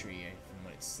skill tree, from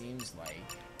what it seems like.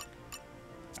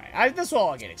 Alright, this will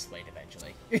all get explained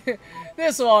eventually.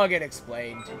 This will all get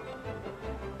explained.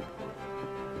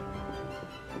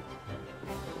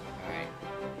 Alright.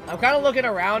 I'm kind of looking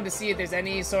around to see if there's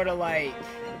any sort of, like...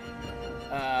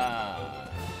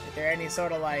 if there are any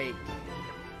sort of, like...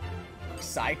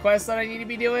 side quests that I need to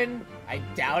be doing. I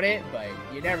doubt it, but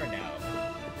you never know.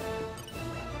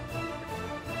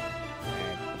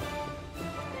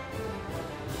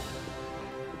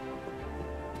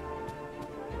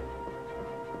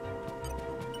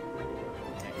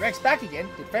 Rex back again.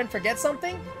 Did friend forget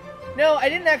something? No, I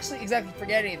didn't actually exactly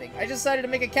forget anything. I just decided to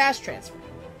make a cash transfer.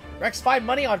 Rex find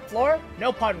money on floor?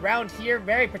 No pun round here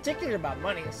very particular about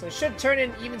money, so should turn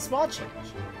in even small change.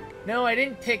 No, I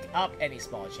didn't pick up any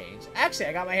small change. Actually,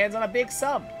 I got my hands on a big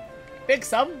sum. Big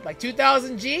sum? Like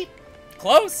 2,000 G?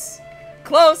 Close.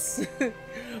 Close.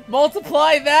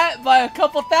 Multiply that by a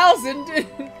couple thousand.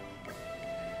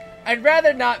 I'd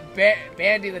rather not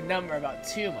bandy the number about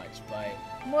too much, but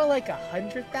more like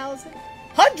 100,000?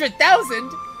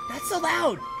 100,000? That's so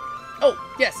loud. Oh,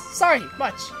 yes, sorry,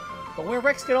 much. But where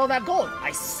Rex get all that gold?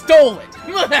 I stole it.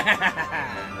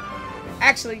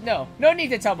 Actually, no. No need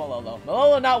to tell Malolo.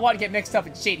 Malolo not want to get mixed up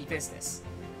in shady business.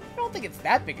 I don't think it's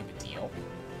that big of a deal.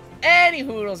 Any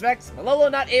hoodles, Rex. Malolo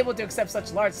not able to accept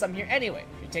such large sum here anyway.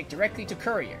 You take directly to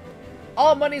courier.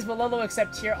 All monies Malolo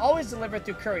accept here always delivered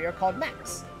through courier called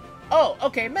Max. Oh,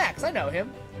 okay, Max. I know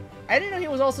him. I didn't know he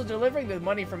was also delivering the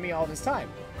money for me all this time.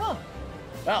 Huh.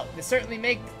 Well, this certainly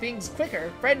make things quicker.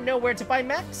 Friend know where to find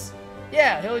Max?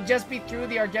 Yeah, he'll just be through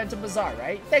the Argento Bazaar,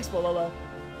 right? Thanks, Malolo.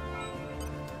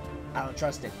 I don't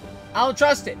trust it. I don't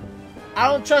trust it.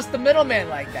 I don't trust the middleman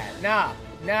like that. Nah.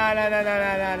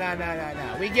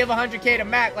 Nah. We give 100K to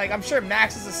Max. Like, I'm sure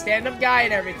Max is a stand-up guy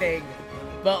and everything.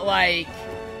 But, like,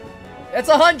 that's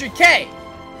 100K.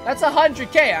 That's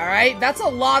 100K, alright? That's a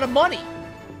lot of money.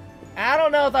 I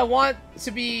don't know if I want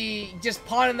to be just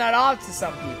pawning that off to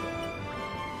some people.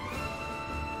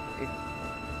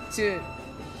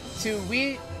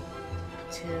 Tiwi,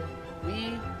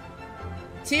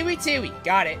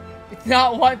 got it. It's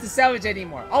not want to salvage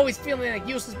anymore. Always feeling like a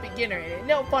useless beginner and it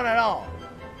no fun at all.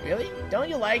 Really? Don't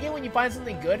you like it when you find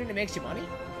something good and it makes you money?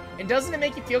 And doesn't it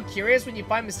make you feel curious when you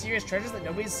find mysterious treasures that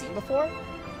nobody's seen before?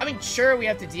 I mean, sure, we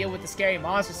have to deal with the scary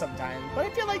monsters sometimes, but I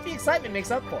feel like the excitement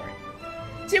makes up for it.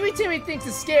 Tiwi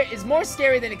thinks is more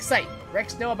scary than exciting.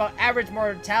 Rex know about average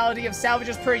mortality of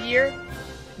salvagers per year?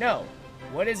 No.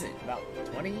 What is it? About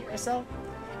 20 or so?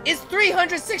 It's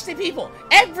 360 people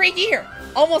every year!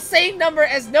 Almost same number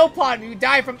as Nopon who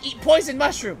die from poison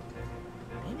mushroom.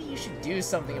 Maybe you should do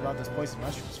something about those poison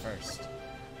mushrooms first.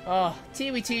 Oh,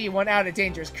 Tiwi went out a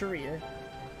dangerous career.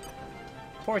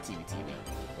 Poor Tiwi.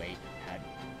 Wait,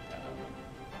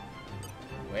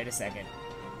 wait a second.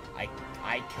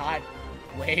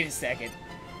 Wait a second.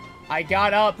 I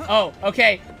got up. Oh,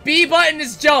 okay. B button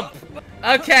is jump.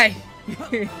 Okay.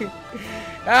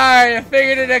 Alright, I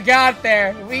figured it. I got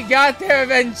there. We got there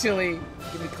eventually.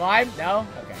 Can we climb? No?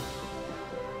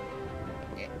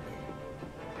 Okay.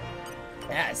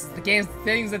 Yeah, this is the game's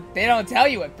things that they don't tell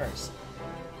you at first.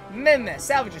 Man,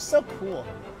 salvage is so cool.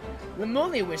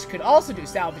 Lemuli wish could also do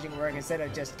salvaging work instead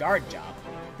of just guard job.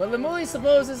 But Lemuli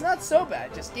supposes not so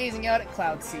bad, just gazing out at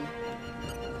Cloud Sea.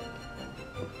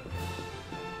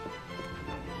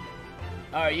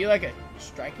 Oh, are you like a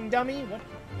striking dummy? What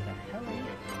the hell are you?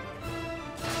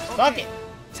 Okay, fuck it!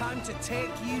 Time to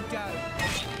take you down.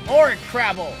 Or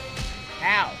Crabble!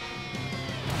 Ow.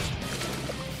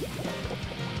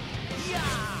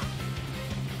 Yeah.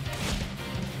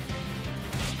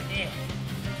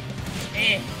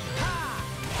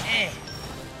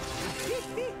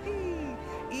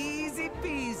 Easy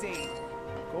peasy.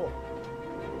 Cool.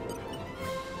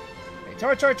 Hey,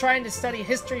 Tortor trying to study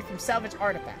history from salvage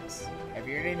artifacts. Have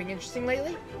you heard anything interesting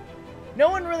lately? No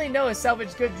one really knows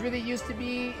salvage goods really used to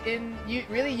be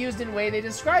used in way they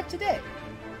describe today.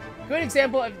 Good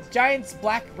example of Giant's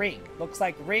black ring. Looks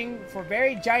like ring for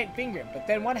very giant finger, but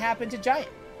then what happened to Giant?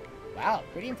 Wow,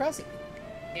 pretty impressive.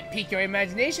 It piqued your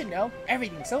imagination, no?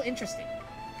 Everything's so interesting.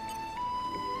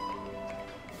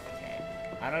 Okay,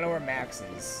 I don't know where Max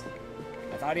is.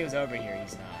 I thought he was over here,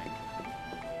 he's not.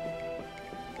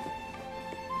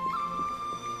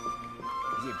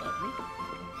 Is he above me?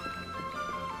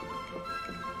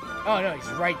 Oh no,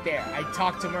 he's right there. I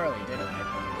talked to him earlier, didn't I?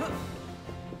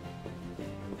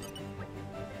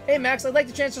 Hey Max, I'd like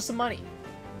to transfer some money.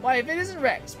 Why, if it isn't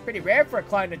Rex, pretty rare for a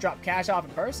client to drop cash off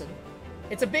in person.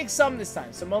 It's a big sum this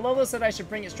time, so Malolo said I should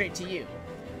bring it straight to you.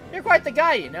 You're quite the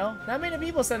guy, you know. Not many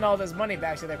people send all this money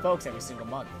back to their folks every single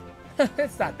month.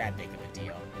 It's not that big of a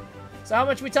deal. So how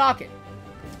much we talking?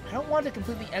 I don't want to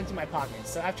completely empty my pockets,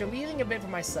 so after leaving a bit for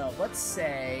myself, let's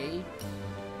say...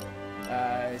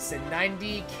 it's a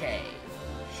 90k.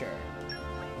 Sure.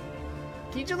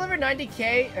 Can you deliver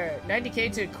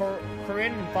 90k to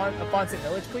Corinne and Fonset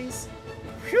Village, please?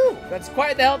 Phew, that's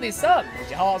quite the healthy sum.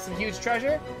 Did you haul out some huge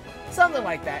treasure? Something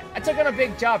like that. I took on a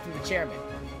big job from the chairman.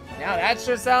 Now that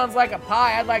sure sounds like a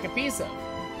pie I'd like a piece of.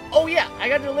 Oh yeah, I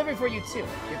got a delivery for you too.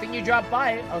 Good thing you dropped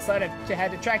by it, else I'd have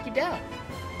had to track you down.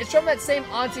 It's from that same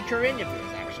Auntie Corinne of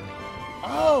yours, actually.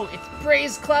 Oh, it's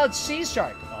Braised Cloud Sea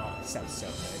Shark. Oh, it sounds so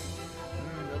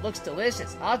good. It looks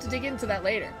delicious. I'll have to dig into that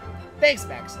later. Thanks,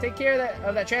 Max. Take care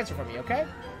of that transfer for me, okay?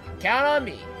 Count on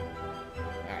me.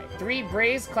 Alright, 3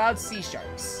 Braised Cloud Sea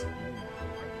Sharks.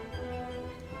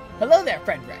 Hello there,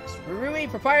 friend Rex. Rurui,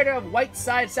 proprietor of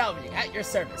Whiteside Salvaging, at your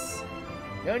service.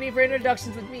 No need for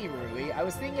introductions with me, Rurui. I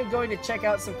was thinking of going to check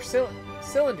out some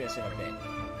cylinders in a bit.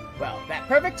 Well, that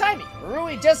perfect timing.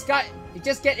 Rurui just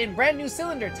get in brand new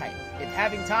cylinder type. If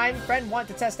having time, friend want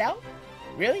to test out?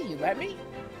 Really? You let me?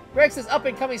 Rex is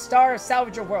up-and-coming star of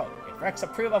Salvager World. If Rex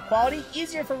approve of quality,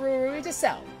 easier for Rurui to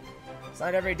sell. It's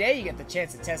not every day you get the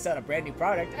chance to test out a brand new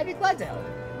product. I'd be glad to help.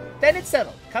 Then it's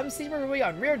settled. Come see Rurui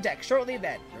on rear deck shortly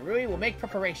then. Rurui will make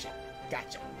preparation.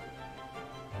 Gotcha.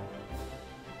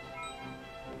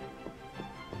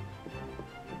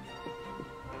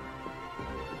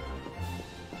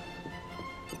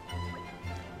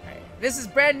 Alright, this is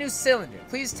brand new cylinder.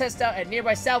 Please test out at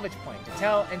nearby salvage point to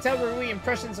tell Rurui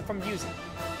impressions from using.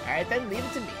 Alright, then leave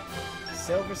it to me.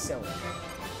 Silver cylinder.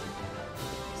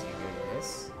 So you do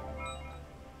this.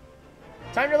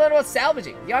 Time to learn about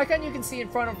salvaging. The icon you can see in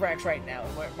front of Rex right now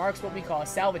marks what we call a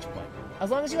salvage point. As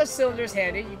long as you have cylinders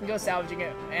handy, you can go salvaging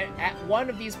at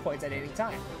one of these points at any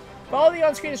time. Follow the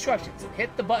on-screen instructions.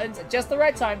 Hit the buttons at just the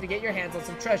right time to get your hands on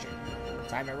some treasure.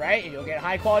 Time it right and you'll get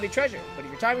high-quality treasure, but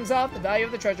if your timing's off, the value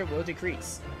of the treasure will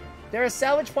decrease. There are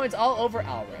salvage points all over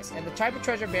Alres, and the type of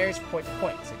treasure varies from point to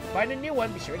point, so if you find a new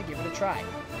one, be sure to give it a try.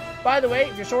 By the way,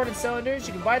 if you're short on cylinders,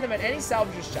 you can buy them at any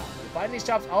salvager's shop. You'll find these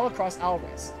shops all across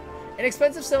Alres. An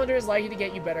expensive cylinder is likely to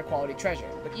get you better quality treasure,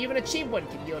 but even a cheap one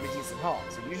can yield a decent haul,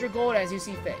 so use your gold as you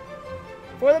see fit.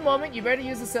 For the moment, you better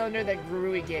use the cylinder that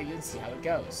Rurui gave you and see how it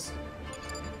goes.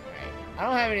 Alright, I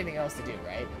don't have anything else to do,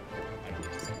 right? I don't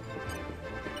think so.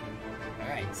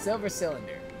 Alright, silver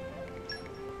cylinder.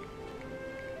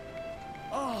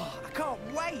 Oh, I can't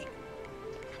wait!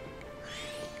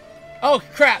 Oh,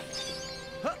 crap!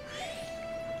 Huh.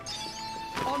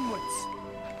 Onwards!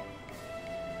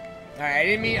 Alright,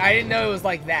 I didn't know it was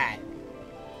like that.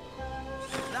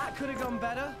 That could have gone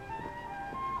better.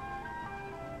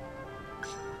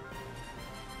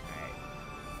 Alright.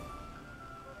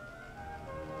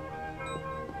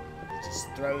 Just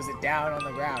throws it down on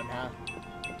the ground, huh?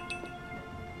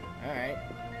 Alright.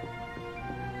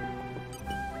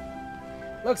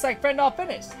 Looks like friend all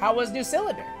finished. How was new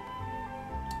cylinder?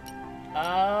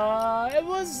 It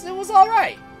was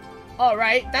alright.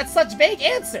 Alright, that's such vague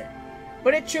answer.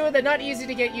 But it's true that not easy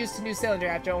to get used to new cylinder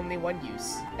after only one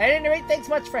use. At any rate, thanks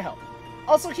much for help.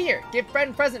 Also here, give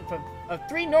friend present of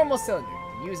 3 normal cylinder.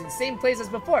 Use in same place as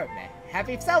before.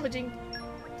 Happy salvaging.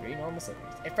 3 normal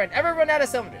cylinders. If friend ever run out of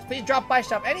cylinders, please drop by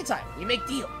shop anytime. We make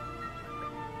deal.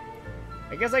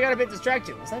 I guess I got a bit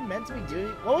distracted. Was I meant to be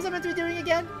doing? What was I meant to be doing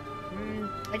again?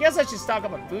 I guess I should stock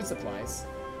up on food supplies.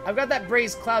 I've got that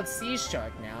Braised Cloud Sea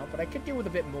Shark now, but I could do with a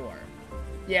bit more.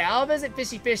 Yeah, I'll visit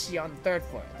Fishy Fishy on the 3rd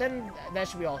floor. Then I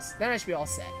should be all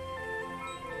set.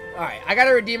 Alright, I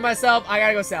gotta redeem myself. I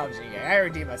gotta go salvaging again. I gotta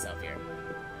redeem myself here.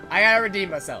 I gotta redeem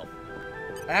myself.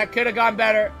 That could have gone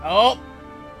better. Oh!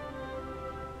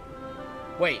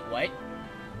 Wait, what?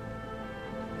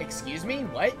 Excuse me?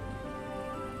 What?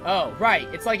 Oh, right.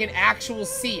 It's like an actual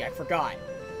sea. I forgot.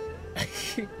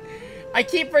 I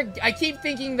keep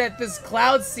thinking that this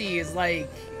cloud sea is like,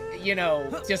 you know,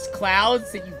 just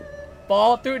clouds that you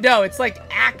fall through. No, it's like an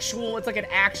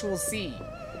actual sea.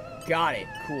 Got it.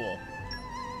 Cool.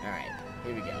 Alright,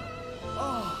 here we go.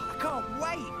 Oh, I can't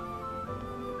wait.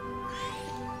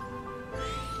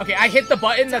 Okay, I hit the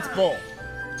button. That's bull.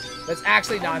 That's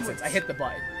actually nonsense. I hit the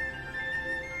button.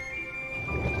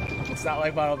 It's not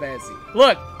like Final Fantasy.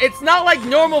 Look, it's not like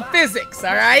normal physics,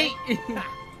 alright?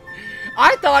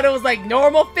 I thought it was like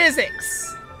normal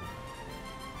physics.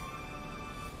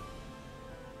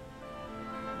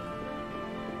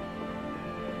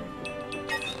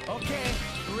 Okay,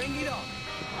 bring it on.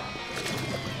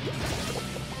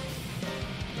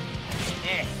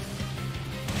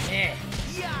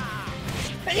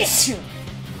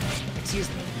 Excuse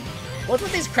me. What's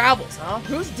with these crabbles, huh?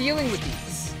 Who's dealing with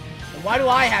these? And why do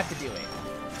I have to do it?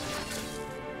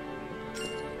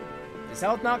 Does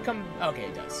health not come... Okay,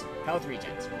 it does. Health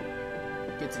regens.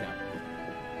 Good to know.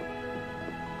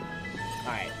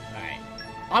 Alright, alright.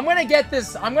 I'm gonna get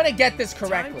this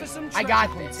correctly. I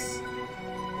got this.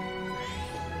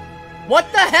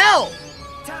 What the hell?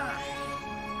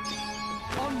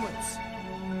 Onwards.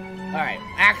 Alright,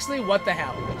 actually, what the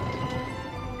hell?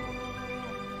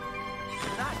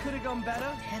 That could have gone better.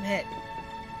 Damn it.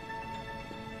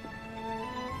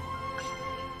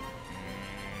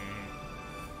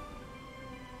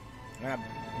 I'm gonna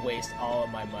waste all of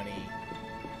my money.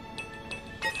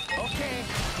 Okay,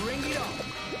 bring it on.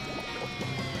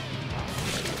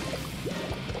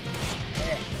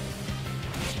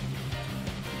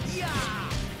 Yeah.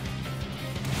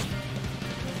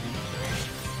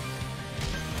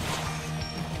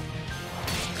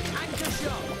 Anchor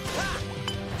shot. Ha!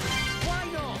 Why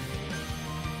not?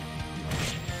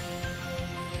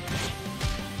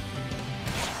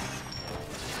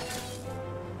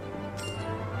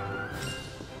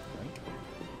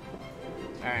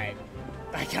 Alright.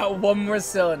 I got one more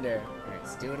cylinder. Alright,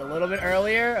 let's do it a little bit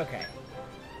earlier. Okay.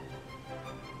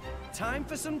 Time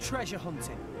for some treasure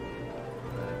hunting.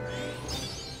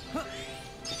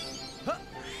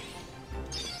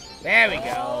 There we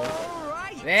go.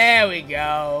 There we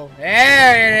go.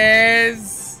 There it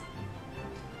is.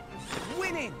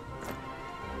 Winning.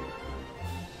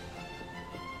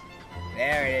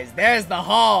 There it is. There's the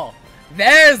haul.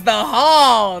 There's the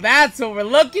haul. That's what we're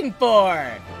looking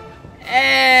for.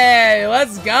 Hey,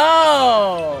 let's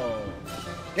go.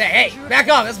 Hey, back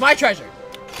off. That's my treasure.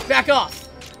 Back off.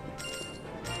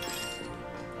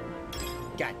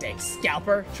 God dang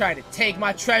scalper. Trying to take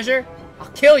my treasure. I'll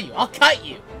kill you. I'll cut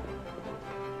you.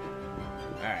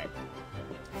 Alright.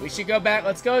 We should go back.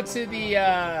 Let's go to the,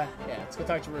 yeah, let's go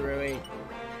talk to Rurui.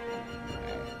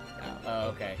 Oh,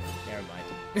 okay. Never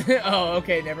mind. Oh,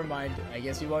 okay, never mind. I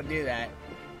guess we won't do that.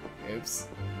 Oops.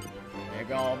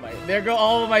 There go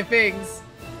all of my things.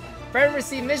 Friend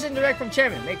received mission direct from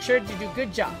chairman. Make sure to do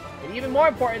good job. But even more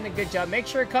important than good job, make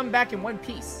sure to come back in one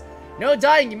piece. No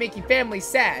dying can make your family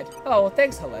sad. Oh, well,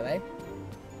 thanks, Halele.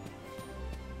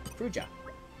 Fruja.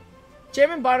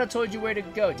 Chairman Bono told you where to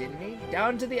go, didn't he?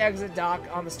 Down to the exit dock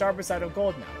on the starboard side of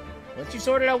Gold Mountain. Once you've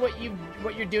sorted out what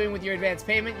you're doing with your advance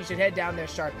payment, you should head down there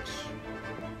sharpish.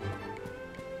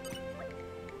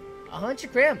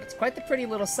 100 grand. It's quite the pretty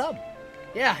little sum.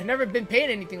 Yeah, I've never been paid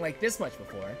anything like this much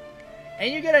before.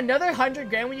 And you get another 100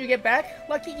 grand when you get back?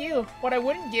 Lucky you. What I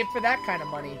wouldn't give for that kind of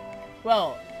money.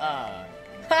 Well,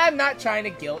 I'm not trying to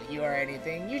guilt you or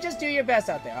anything. You just do your best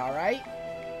out there, alright?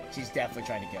 She's definitely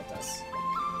trying to guilt us.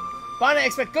 Bana,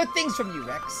 expect good things from you,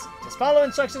 Rex. Just follow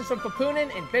instructions from Papunin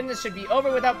and business should be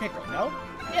over without pickle, no?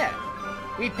 Yeah.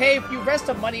 We pay you rest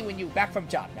of money when you back from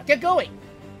job. Now get going!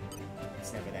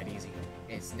 It's never that easy.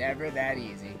 It's never that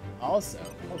easy. Also,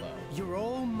 hello. You're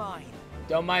all mine.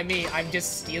 Don't mind me. I'm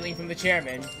just stealing from the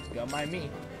chairman. Don't mind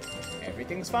me.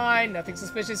 Everything's fine. Nothing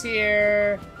suspicious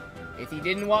here. If he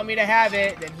didn't want me to have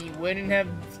it, then he wouldn't have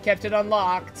kept it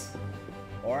unlocked.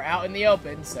 Or out in the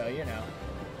open, so, you know.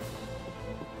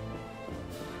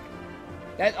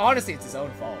 That, honestly, it's his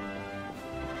own fault.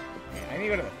 Okay, I need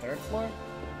to go to the 3rd floor?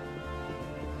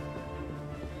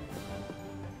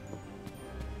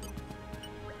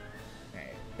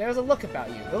 Okay, there's a look about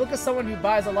you. The look of someone who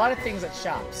buys a lot of things at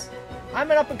shops.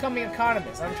 I'm an up-and-coming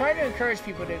economist. I'm trying to encourage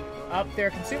people to up their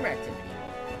consumer activity.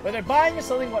 Whether buying or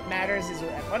selling, what matters is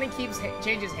that money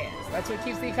changes hands. That's what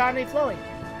keeps the economy flowing.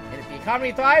 And if the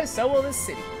economy thrives, so will this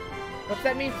city. What's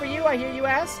that mean for you, I hear you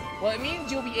ask? Well, it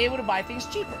means you'll be able to buy things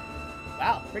cheaper.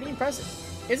 Wow, pretty impressive.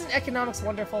 Isn't economics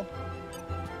wonderful?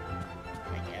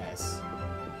 I guess.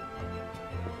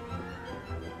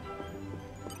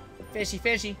 Fishy,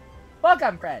 fishy.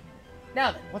 Welcome, friend.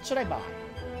 Now then, what should I buy?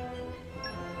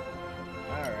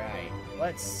 Alright,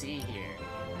 let's see here.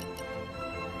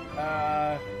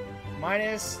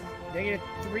 Minus negative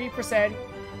 3%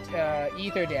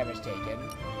 ether damage taken.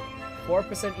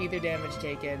 4% ether damage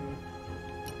taken.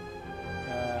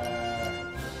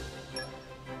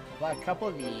 Bought a couple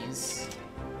of these.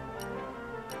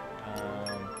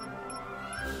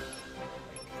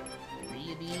 Like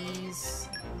 3 of these.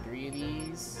 3 of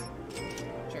these.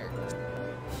 Sure. That's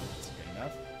good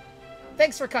enough.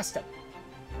 Thanks for custom.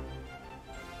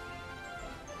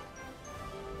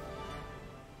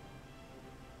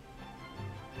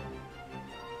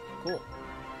 Cool.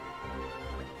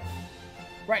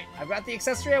 Right, I've got the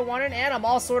accessory I wanted, and I'm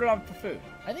all sorted on for food.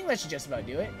 I think that should just about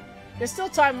do it. There's still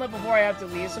time left before I have to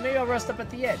leave, so maybe I'll rest up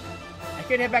at the inn. I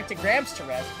could head back to Gramps to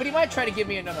rest, but he might try to give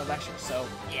me another lecture, so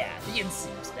yeah, the inn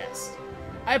seems best.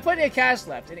 I have plenty of cash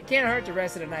left, and it can't hurt to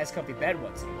rest in a nice comfy bed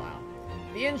once in a while.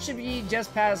 The inn should be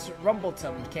just past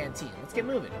Rumbletum Canteen. Let's get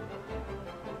moving.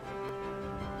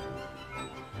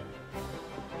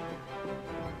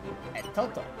 Hey,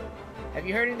 Toto, have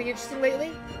you heard anything interesting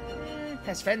lately?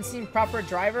 Has friends seen proper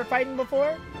driver fighting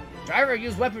before? Driver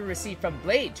used weapon received from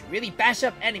Blade to really bash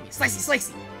up enemies. Slicey,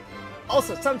 slicey!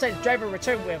 Also, sometimes Driver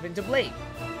return weapon to Blade.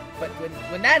 But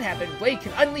when that happened, Blade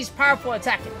can unleash powerful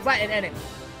attack and flatten enemy.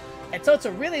 And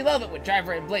Toto really love it when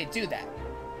Driver and Blade do that.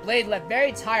 Blade left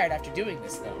very tired after doing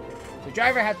this though. The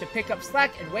Driver had to pick up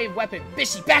slack and wave weapon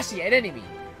bishy bashy at enemy.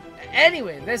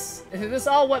 Anyway, this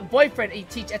all what boyfriend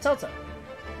teach at Toto.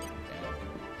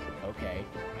 Okay,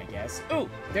 I guess. Ooh,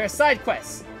 there are side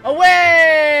quests.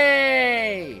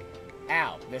 Away!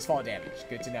 Ow, there's fall damage.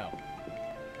 Good to know.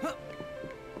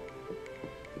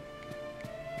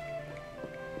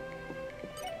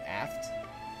 Aft.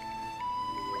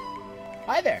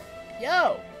 Hi there.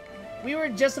 Yo! We were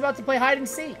just about to play hide and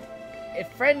seek. If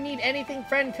friend need anything,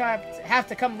 friend have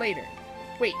to come later.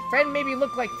 Wait, friend maybe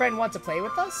look like friend wants to play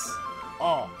with us?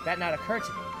 Oh, that not occurred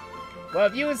to me. Well,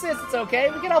 if you insist, it's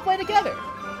okay. We can all play together.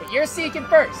 But you're seeking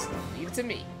first. Leave it to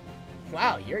me.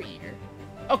 Wow, you're eager.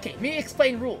 Okay, me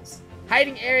explain rules.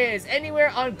 Hiding area is anywhere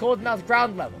on Goldmouth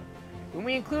ground level. When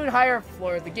we include higher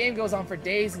floors, the game goes on for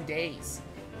days and days.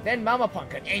 Then Mama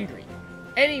Punk got angry.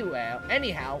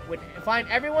 Anyhow, would find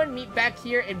everyone meet back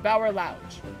here in Bower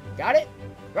Lounge. Got it?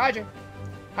 Roger.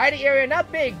 Hiding area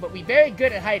not big, but we very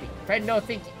good at hiding. Friend no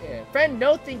think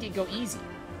it go easy.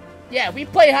 Yeah, we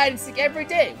play hide and seek every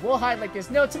day. We'll hide like there's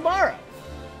no tomorrow.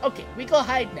 Okay, we go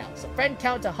hide now. So friend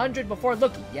count 100 before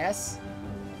looking, yes?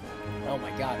 Oh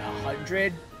my god,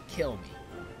 100? Kill me.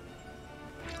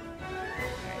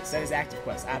 Alright, set his active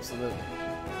quest, absolutely.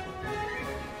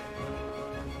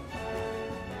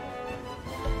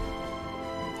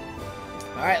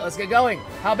 Alright, let's get going.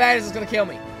 How bad is this gonna kill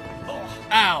me? Oh,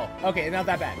 ow. Okay, not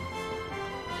that bad.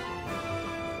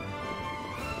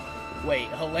 Wait,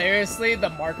 hilariously, the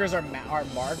markers are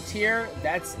marked here?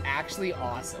 That's actually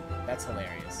awesome. That's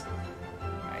hilarious.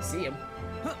 I see him.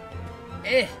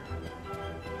 Eh.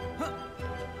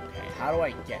 Okay, how do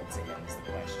I get to him is the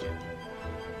question.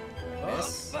 Like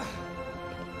this.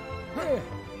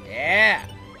 Yeah.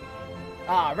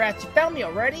 Aw, Rat, you found me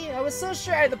already? I was so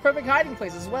sure I had the perfect hiding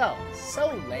place as well.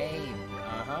 So lame.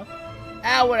 Uh-huh.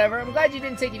 Ah, whatever. I'm glad you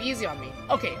didn't take it easy on me.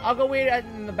 Okay, I'll go wait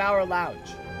in the Bower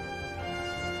Lounge.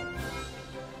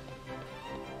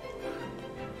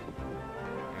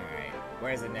 Alright,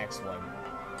 where's the next one?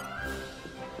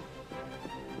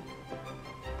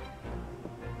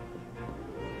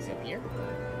 Is it here?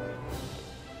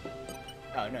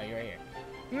 Oh, no, you're right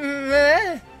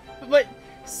here. But...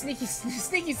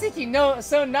 Sneaky, no,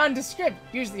 so nondescript.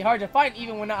 Usually hard to find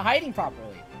even when not hiding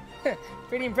properly.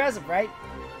 Pretty impressive, right?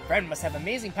 Friend must have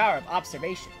amazing power of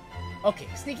observation. Okay,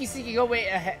 sneaky, go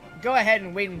ahead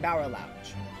and wait in Bower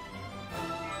Lounge.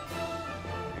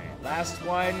 Alright, last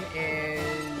one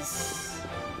is...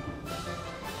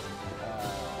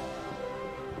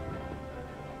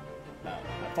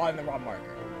 I'm following the wrong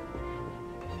marker.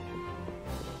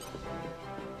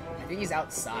 I think he's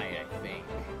outside, I think.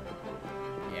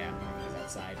 Yeah, he's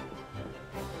outside.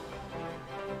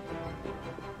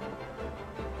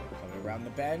 Coming around the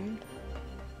bend.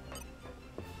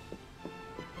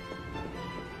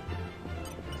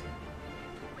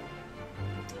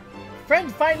 Friend,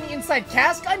 find me inside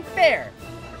cask? Unfair!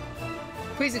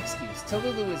 Please excuse,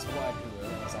 Talulu is one who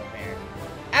is unfair.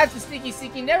 After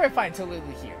Sneaky, never find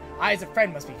Talulu here. Eyes of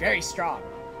friend must be very strong.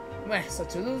 Well, so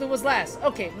Talulu was last.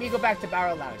 Okay, me go back to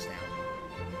Bower Lounge now.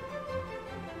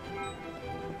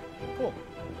 Cool.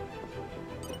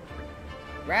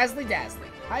 Razzly Dazzly.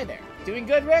 Hi there. Doing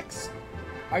good, Rex?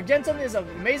 Our gentleman is an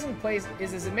amazing place,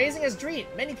 is as amazing as dream.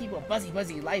 Many people buzzy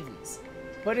livelies.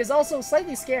 But is also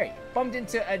slightly scary. Bumped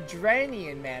into a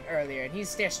Dranian man earlier and he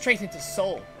stared straight into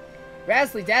soul.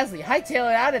 Razzly Dazzly, hightail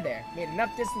it out of there. Made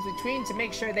enough distance between to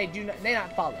make sure they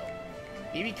not follow.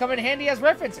 Maybe come in handy as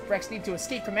reference if Rex need to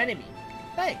escape from enemy.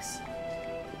 Thanks.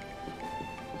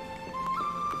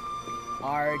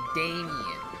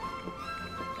 Ardanian.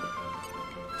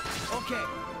 Okay,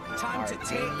 time to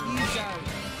take you down.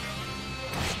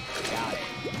 Got it.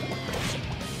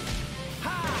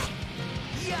 Ha!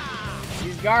 Yeah!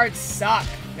 These guards suck.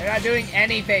 They're not doing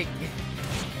anything.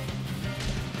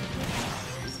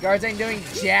 These guards ain't doing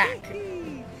jack.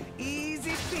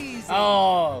 Easy peasy.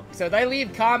 Oh, so they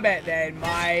leave combat then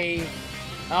my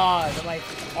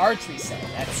archery set.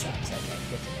 That sucks. Okay,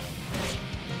 good to know.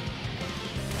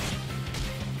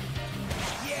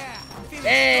 Yeah.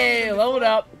 Hey, leveled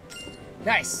up.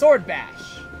 Nice, sword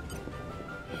bash.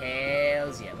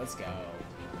 Hells yeah, let's go.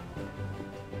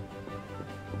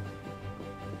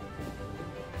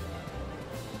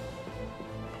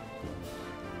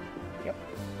 Yep.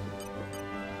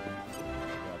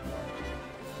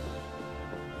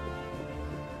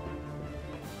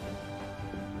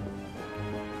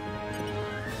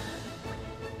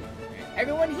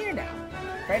 Everyone here now.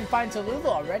 Friend finds Tallulah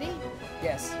already?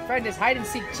 Yes, friend is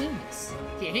hide-and-seek genius.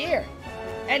 Here.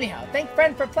 Anyhow, thank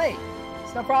friend for playing.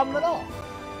 It's no problem at all.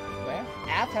 Well,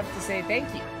 Apt have to say thank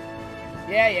you.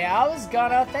 Yeah, I was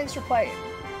gonna. Thanks for playing.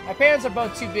 My parents are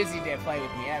both too busy to play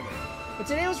with me ever. But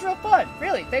today was real fun.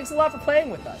 Really, thanks a lot for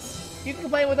playing with us. You can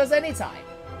play with us anytime.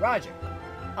 Roger.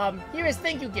 Here is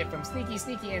thank you gift from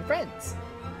Sneaky and Friends.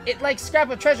 It like scrap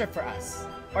of treasure for us.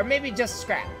 Or maybe just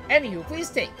scrap. Anywho, please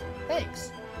take.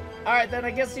 Thanks. Alright, then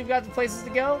I guess you've got the places to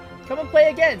go. Come and play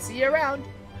again. See you around.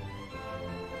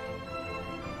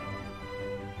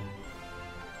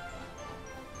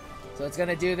 So it's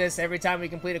gonna do this every time we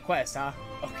complete a quest, huh?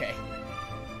 Okay.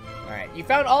 Alright, you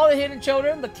found all the hidden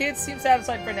children. The kids seem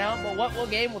satisfied for now, but what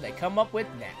game will they come up with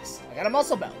next? I got a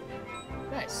muscle belt.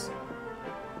 Nice.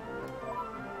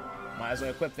 Might as well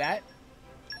equip that.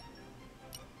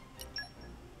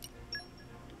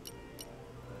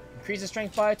 Increases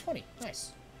strength by 20.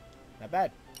 Nice. Not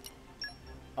bad.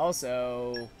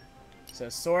 Also, so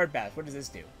sword bash. What does this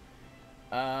do?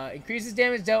 Increases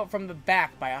damage dealt from the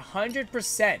back by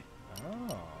 100%.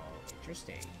 Oh,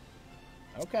 interesting.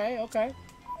 Okay.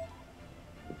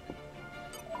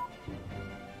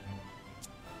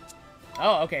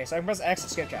 Oh, okay. So I can press X to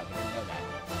skip trap. I didn't know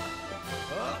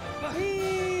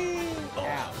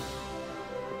that. Ow.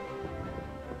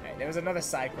 Okay, there was another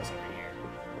side quest over here.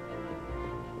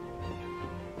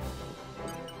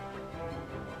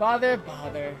 Bother.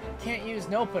 Can't use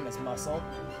Nopa as muscle.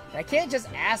 And I can't just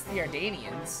ask the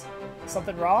Ardanians.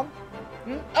 Something wrong?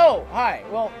 Oh, hi.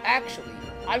 Well, actually,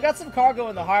 I've got some cargo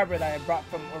in the harbor that I brought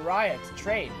from Uriah to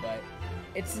trade, but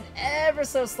it's an ever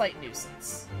so slight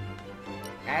nuisance.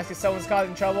 Ask if someone's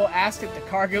causing trouble. Ask if the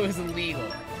cargo is illegal.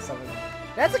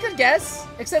 That's a good guess,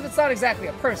 except it's not exactly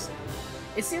a person.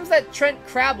 It seems that Trent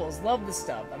Crabbles love the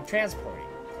stuff I'm transporting.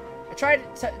 I tried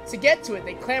to get to it.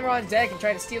 They clamber on deck and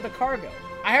try to steal the cargo.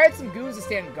 I hired some goons to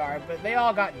stand guard, but they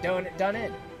all got done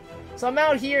in. So I'm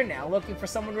out here now looking for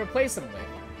someone to replace them with.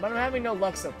 But I'm having no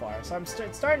luck so far, so I'm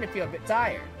starting to feel a bit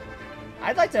tired.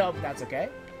 I'd like to help if that's okay.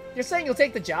 You're saying you'll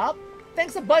take the job?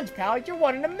 Thanks a bunch, pal. You're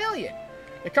 1 in a million.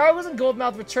 The cargo's in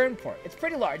Goldmouth return port. It's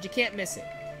pretty large. You can't miss it.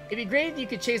 It'd be great if you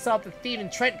could chase off the thieving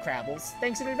Trent Crabbles.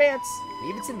 Thanks in advance.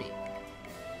 Leave it to me.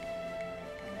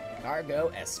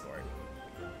 Cargo escort.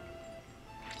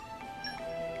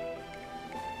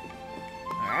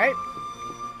 Alright.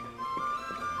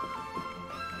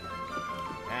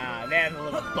 Ah, man, the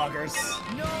little buggers.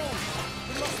 No!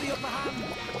 We lost the upper hand!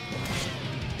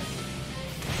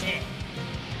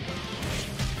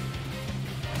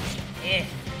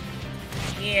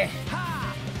 Yeah.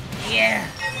 Ha! Yeah.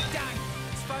 Dang!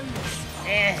 It's found us!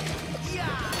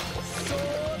 Yeah.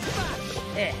 Sword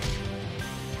smash!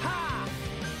 Ha!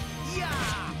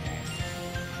 Yeah!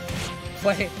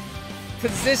 Play.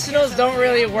 Positionals don't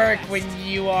really work when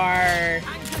you're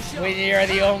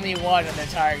the only one and they're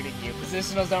targeting you.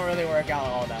 Positionals don't really work out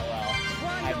all that well.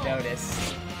 I've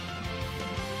noticed.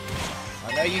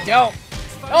 Oh no, you don't.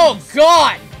 Oh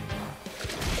god!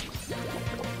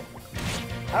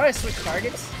 How do I switch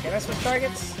targets? Can I switch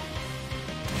targets?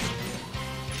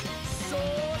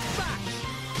 Sword smash!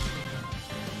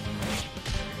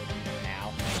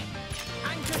 Ow.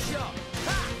 Anchor shot!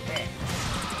 Ha!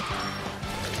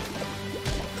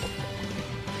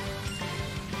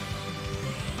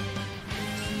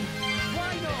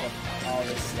 All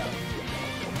this stuff.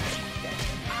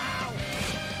 Ow!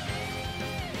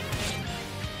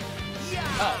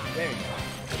 Yeah! Oh, there we go.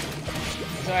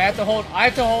 So I have to hold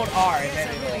R and then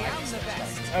it will let me switch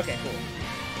targets. Okay, cool.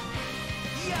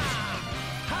 Yeah!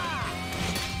 Ha!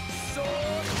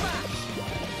 Sword smash!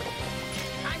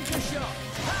 Anchor shot!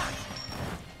 Ha!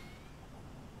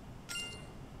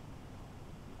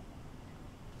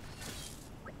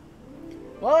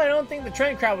 Well, I don't think the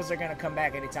Trent Crabbles are gonna come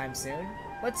back anytime soon.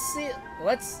 Let's see.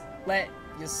 Let's let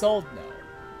Ysolde know.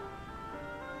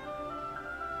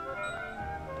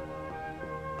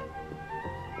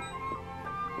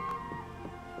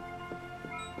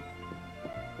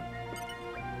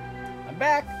 I'm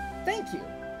back. Thank you.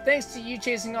 Thanks to you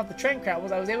chasing off the Trent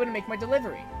Crabbles, I was able to make my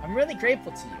delivery. I'm really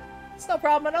grateful to you. It's no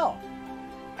problem at all.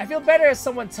 I feel better if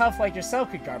someone tough like yourself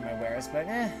could guard my wares, but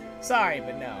sorry,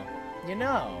 but no. You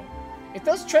know, if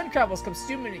those Trent Crabbles come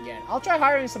stupid again, I'll try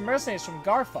hiring some mercenaries from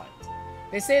Garfund.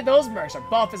 They say those mercs are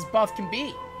buff as buff can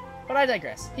be. But I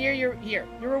digress. Here, your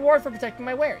reward for protecting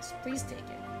my wares. Please take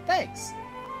it. Thanks.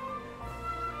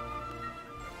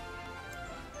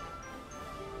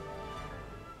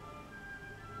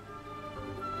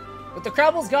 With the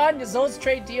Crabbles gone, Zoe's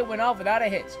trade deal went off without a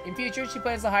hitch. In future, she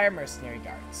plans to hire mercenary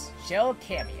guards. Shell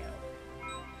cameo.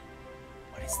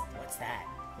 What's that?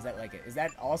 Is that like is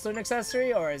that also an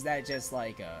accessory, or is that just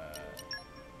like a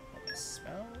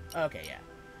spell? Okay, yeah.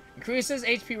 Increases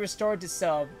HP restored to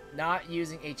sub, not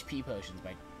using HP potions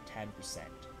by 10%.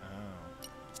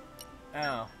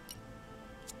 Oh.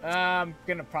 I'm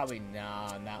gonna probably nah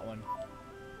on that one.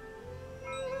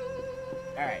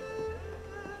 Alright.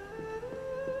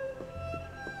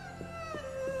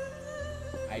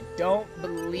 I don't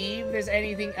believe there's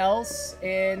anything else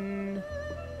in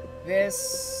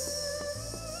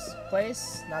this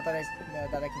place. Not that I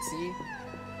can see.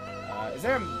 Is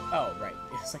there a... Oh, right.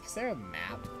 It's like, is there a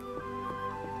map?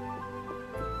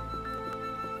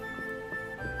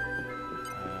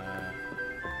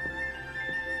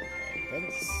 Okay,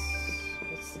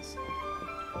 what's this? Alright.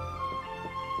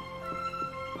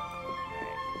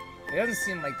 It doesn't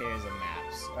seem like there's a map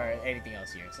or anything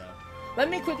else here, so... Let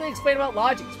me quickly explain about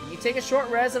lodgings. When you take a short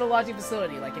rest at a lodging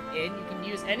facility, like an inn, you can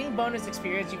use any bonus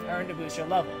experience you've earned to boost your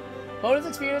level. Bonus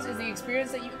experience is the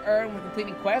experience that you earn when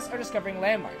completing quests or discovering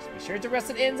landmarks. Be sure to rest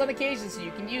at inns on occasion so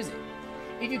you can use it.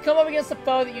 If you come up against a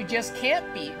foe that you just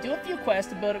can't beat, do a few quests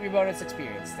to build up your bonus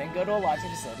experience, then go to a lodging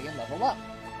facility and level up.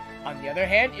 On the other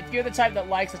hand, if you're the type that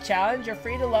likes a challenge, you're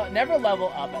free to never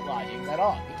level up at lodgings at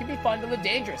all. It can be fun to live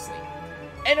dangerously.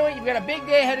 Anyway, you've got a big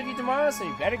day ahead of you tomorrow, so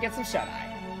you better get some shut-eye.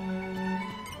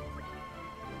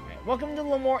 Welcome to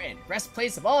Lemoore Inn, rest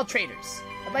place of all traders.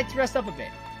 I'd like to rest up a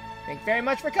bit. Thank you very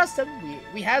much for custom.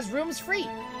 We has rooms free.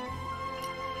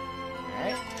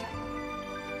 Alright.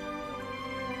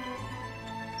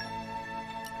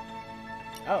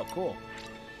 Oh, cool.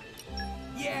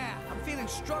 Yeah, I'm feeling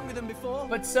stronger than before.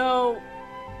 But so,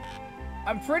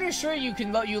 I'm pretty sure you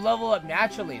can you level up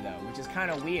naturally though, which is kind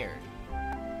of weird.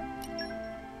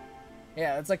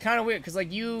 Yeah, it's like kind of weird because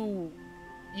like you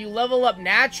level up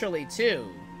naturally too.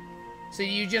 So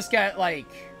you just got, like...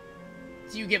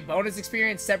 Do you get bonus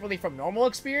experience separately from normal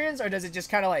experience? Or does it just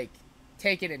kind of, like,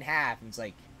 take it in half and it's,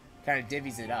 like, kind of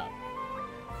divvies it up?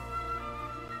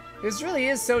 This really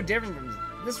is so different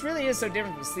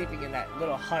from sleeping in that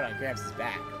little hut on Gramps'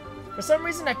 back. For some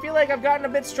reason, I feel like I've gotten a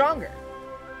bit stronger.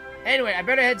 Anyway, I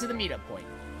better head to the meetup point.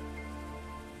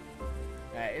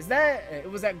 It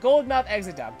was that Goldmouth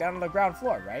exit dock down on the ground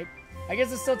floor, right? I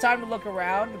guess it's still time to look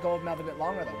around the Goldmouth a bit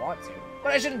longer than I want to.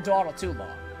 But I shouldn't dawdle too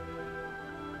long.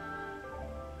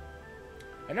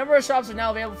 A number of shops are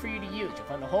now available for you to use. You'll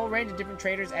find a whole range of different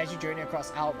traders as you journey across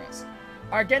Alres.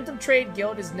 Our Argentum Trade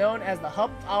Guild is known as the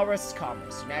hub of Alres'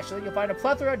 commerce, so naturally you'll find a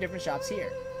plethora of different shops here.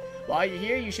 While you're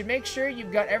here, you should make sure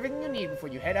you've got everything you need before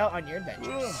you head out on your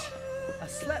adventures. I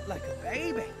slept like a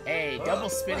baby. Hey, double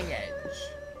spinning edge.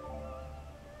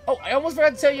 Oh, I almost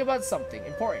forgot to tell you about something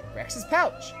important. Rex's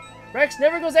pouch. Rex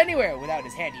never goes anywhere without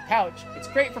his handy pouch. It's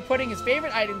great for putting his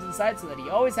favorite items inside so that he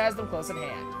always has them close at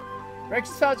hand.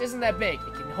 Rex's pouch isn't that big.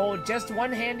 It can hold just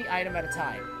one handy item at a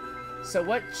time. So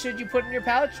what should you put in your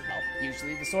pouch? Well,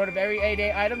 usually the sort of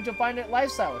everyday items you'll find at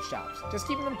lifestyle shops. Just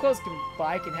keeping them close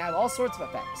by can have all sorts of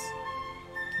effects.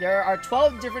 There are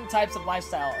 12 different types of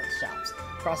lifestyle shops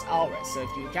across Alres, so if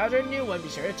you encounter a new one, be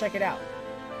sure to check it out.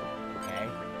 Okay.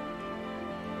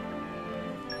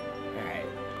 Alright.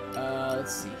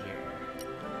 Let's see here.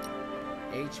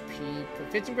 HP,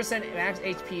 15% max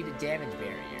HP to damage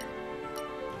barrier.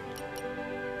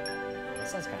 That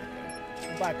sounds kind of good.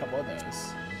 We'll buy a couple of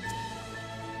those.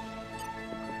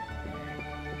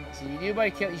 So you do by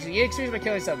kill. You get experience by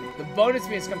killing something. The bonus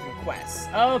experience comes from quests.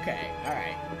 Okay, all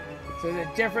right. So the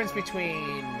difference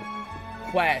between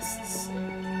quests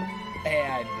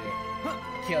and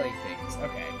killing things.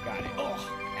 Okay, got it. Oh,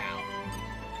 ow.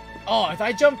 Oh, if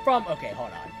I jump from. Okay,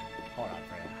 hold on for a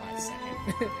hot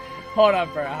second. Hold on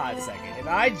for a hot second. If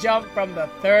I jump from the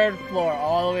 3rd floor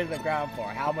all the way to the ground floor,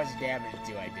 how much damage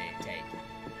do I take?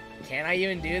 Can I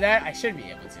even do that? I should be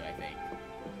able to, I think.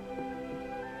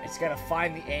 I just gotta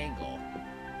find the angle.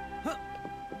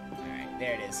 Alright,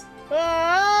 there it is.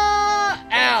 Ah!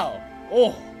 Ow!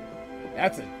 Oh!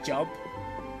 That's a jump.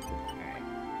 Alright.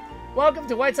 Welcome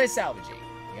to Whiteside Salvaging.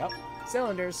 Yep.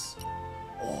 Cylinders.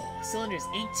 Oh, cylinders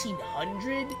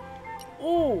 1800?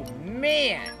 Oh,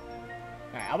 man!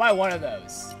 Alright, I'll buy one of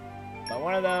those. Buy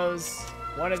one of those.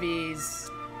 One of these.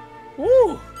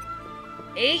 Woo!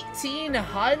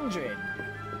 1800!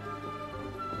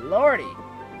 Lordy.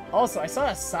 Also, I saw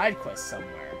a side quest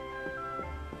somewhere.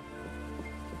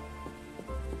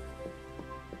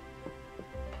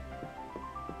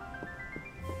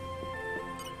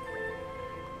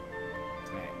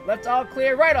 Left all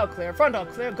clear, right all clear, front all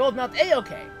clear, gold mouth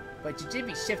A-okay. But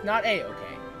Jijibi shift not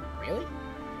A-okay. Really?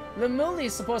 Lemuli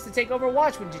is supposed to take over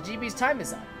watch when Jijibi's time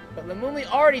is up. But Lemuli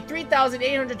already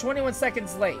 3,821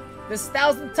 seconds late. This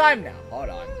 1,000th time now. Hold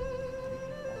on.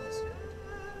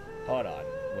 Hold on.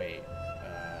 Wait.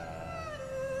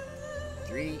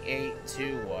 3, 8,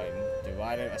 2, 1.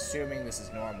 Divided, assuming this is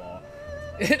normal.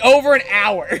 Over an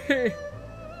hour.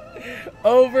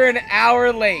 Over an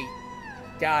hour late.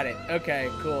 Got it. Okay,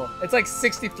 cool. It's like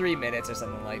 63 minutes or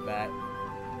something like that.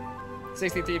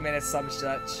 63 minutes, some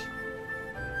such.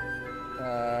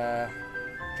 Okay.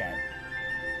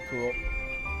 Cool.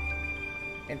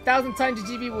 And 1,000 times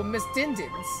Jijibi will miss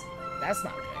Dindins. That's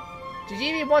not good.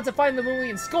 Jijibi wants to find Lemuli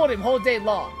and scold him whole day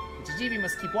long. Jijibi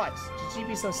must keep watch.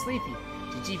 Jijibi's so sleepy.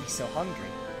 Jijibi's so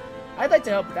hungry. I'd like to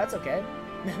help, but that's okay.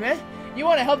 You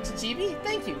want to help Jijibi?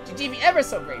 Thank you. Jijibi ever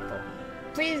so grateful.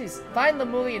 Please find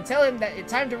Lemuli and tell him that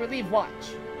it's time to relieve watch.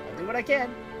 I'll do what I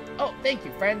can. Oh, thank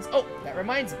you, friends. Oh, that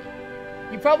reminds me.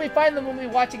 You probably find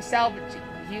Lemuli watching salvaging.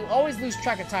 He'll always lose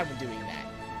track of time when doing that.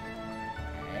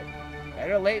 Alright.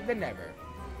 Better late than never.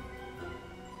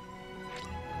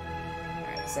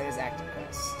 Alright, set his active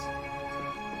quest.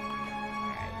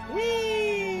 Alright.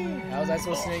 Whee! How was I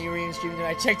supposed to know you were even streaming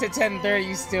tonight? I checked at 10:30,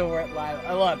 you still weren't live.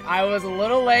 Look, I was a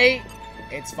little late.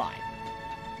 It's fine.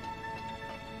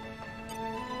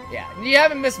 Yeah, you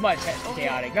haven't missed much,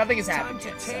 Chaotic. Nothing has happened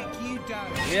yet, so.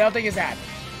 You don't think it's happened.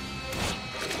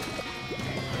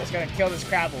 I'm just gonna kill this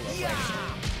crab real quick.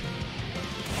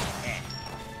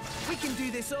 We can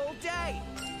do this all day.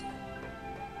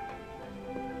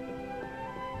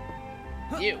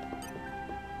 You.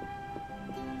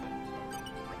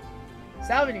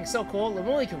 Salvaging's so cool,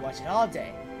 Lemuli can watch it all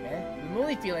day.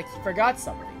 Lemuli feel like he forgot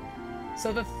something.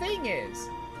 So the thing is,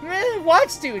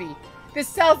 watch duty. This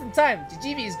 1,000th time,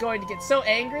 Jijibi is going to get so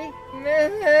angry.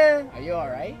 Are you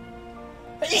alright?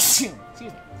 Excuse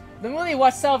me. Lemuli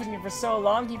watched salvaging for so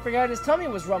long, he forgot his tummy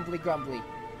was rumbly grumbly.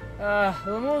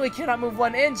 Lemuli cannot move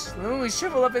 1 inch. Lemuli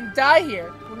shrivel up and die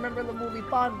here. Remember Lemuli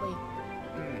fondly.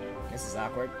 This is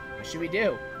awkward. What should we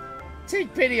do?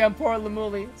 Take pity on poor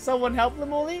Lemuli. Someone help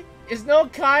Lemuli? Is no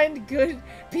kind, good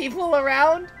people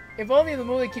around? If only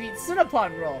Lemuli could eat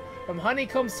Cinnapon roll from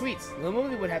Honeycomb Sweets,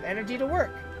 Lemuli would have energy to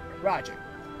work. Roger.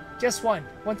 Just one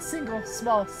single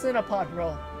small Cinnapon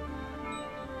roll.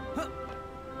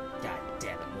 God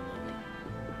damn it,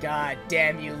 Lemuli. God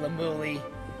damn you, Lemuli.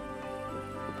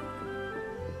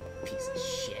 Piece of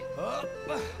shit.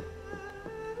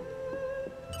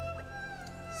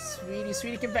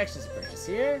 Sweetie confections purchase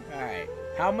here. Alright.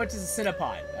 How much is a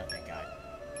Cinnapon? Oh my god.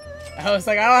 I was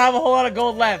like, I don't have a whole lot of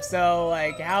gold left, so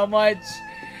like how much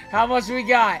we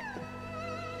got?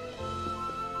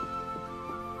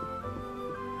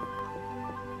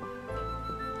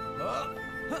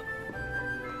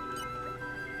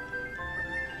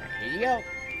 Here you go.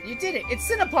 You did it. It's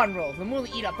Cinnapon roll. Lemuli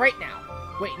eat up right now.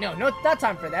 Wait, no, not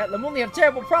time for that. Lemuli have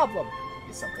terrible problem.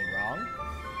 Is something wrong?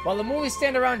 While Lemuli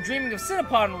stand around dreaming of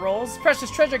Cinnapon rolls, precious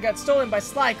treasure got stolen by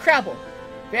Sly Crabble.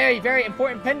 Very, very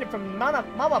important pendant from Mama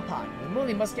Pond.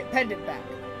 Lemuli must get pendant back.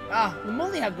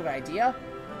 Lemuli have a good idea.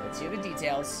 Let's hear the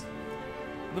details.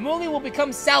 Lemuli will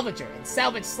become Salvager and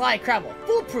salvage Sly Crabble.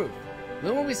 Foolproof.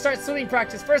 Lemuli start swimming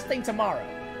practice first thing tomorrow.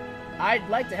 I'd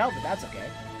like to help, but that's okay.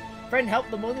 Friend help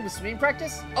Lemuli with swimming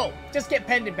practice? Oh, just get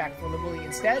pendant back for Lemuli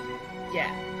instead?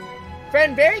 Yeah.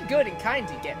 Friend very good and kind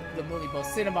to get Lemuli both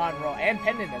Cinnamon Roll and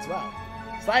pendant as well.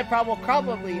 Sly Crabble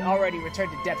probably already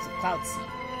returned to depths of Cloud Sea.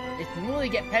 If Lemuli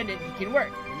get pendant, he can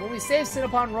work. Lemuli saves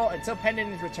Cinnapon Roll until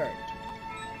pendant is returned.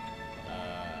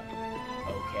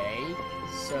 Okay.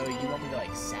 So you want me to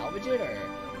like salvage it or?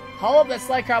 Haul up that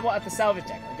Sly Crabble at the salvage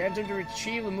deck. Or get him to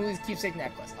retrieve Lemuli's keepsake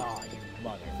necklace. Oh, you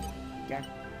mother. Okay.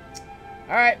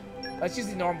 Alright. Let's use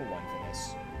the normal one for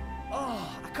this.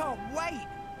 Oh, I can't wait.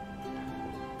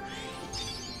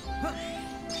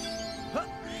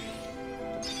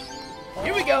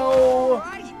 Here we go.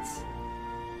 Right.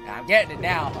 I'm getting it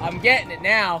now. I'm getting it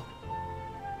now.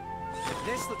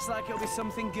 This looks like it'll be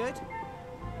something good.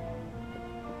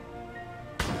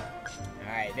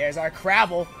 Alright, there's our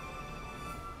Crabble.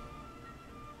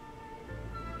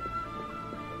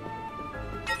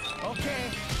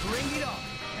 Okay, bring it on.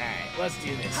 Alright, let's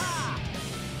do this.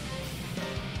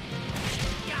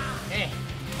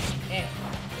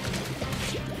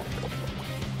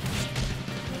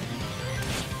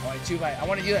 I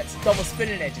want to do that double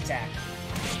spinning edge attack.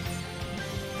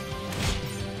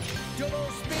 Double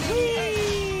spinning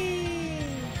edge.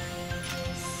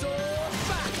 So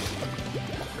back.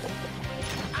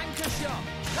 Anchor shot.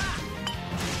 Ha!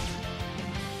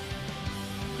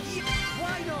 Yeah.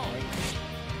 Why not?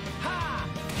 Ha!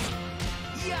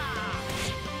 Yeah!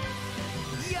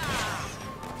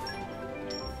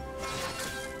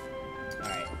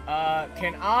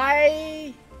 Can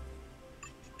I...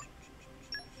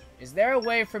 Is there a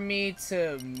way for me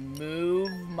to move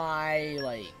my,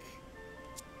 like,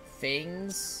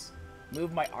 things?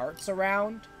 Move my arts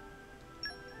around?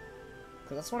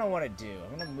 Because that's what I want to do. I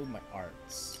want to move my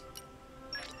arts.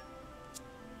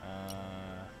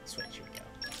 Switch, here we go.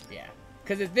 Yeah.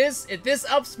 Because if this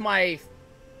ups my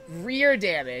rear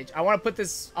damage, I want to put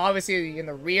this, obviously, in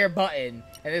the rear button,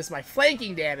 and this is my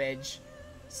flanking damage.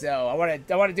 So, I want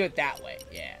to do it that way.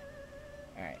 Yeah.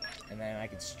 Alright. And then I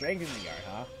can strengthen the yard,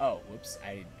 huh? Oh, whoops.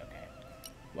 Okay.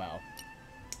 Well.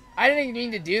 I didn't even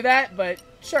mean to do that, but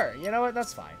sure. You know what?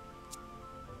 That's fine.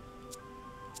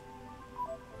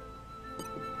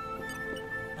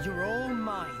 You're all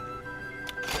mine.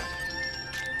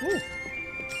 Woo.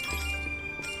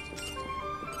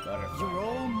 You're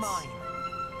all mine.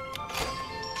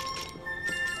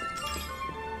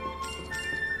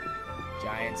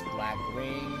 Giant's black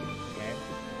ring. Okay.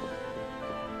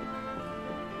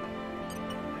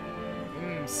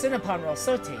 Cinnapon roll,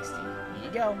 so tasty. Here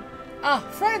you go. Ah,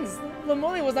 friends!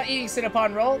 Lemuli was not eating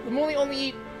Cinnapon roll. Lemuli only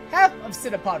eat half of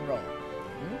Cinnapon roll.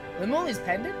 Lemuli's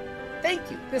pendant?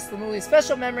 Thank you. This Lemuli's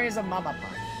special memories of Mama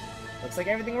Pond. Looks like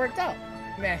everything worked out.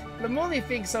 Meh, Lemuli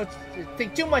think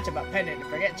too much about pendant and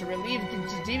forget to relieve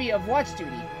GGB of watch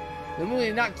duty. Lemuli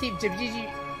did not keep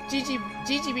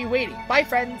GGB waiting. Bye,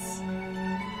 friends!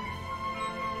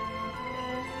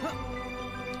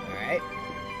 Alright.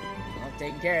 Well,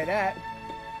 taking care of that.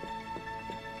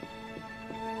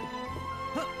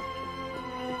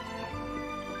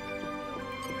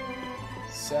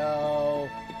 So...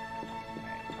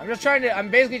 I'm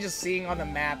basically just seeing on the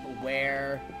map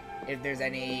where, if there's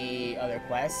any other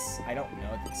quests. I don't know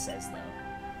what it says, though.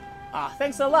 Ah,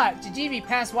 thanks a lot. GGB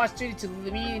passed watch duty to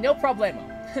me, no problemo.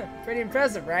 Pretty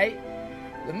impressive, right?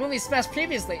 Lemuli smashed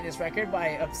previous lateness record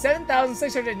by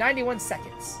 7,691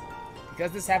 seconds.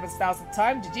 Because this happens 1,000th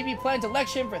time, GGB planned to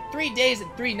lecture him for 3 days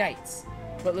and 3 nights.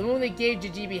 But Lemuli gave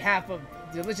GGB half of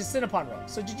delicious Cinnapon roll,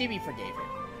 so GGB forgave him.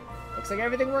 Looks like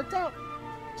everything worked out.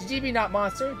 GGB not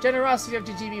monster. Generosity of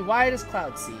GGB wide as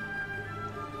cloud sea.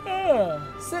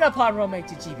 Cinnapon roll make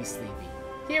GGB sleepy.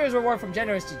 Here is reward from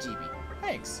generous GGB.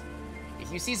 Thanks.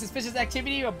 If you see suspicious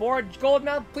activity aboard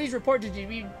Goldmouth, please report to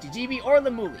GGB or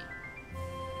Lemuli.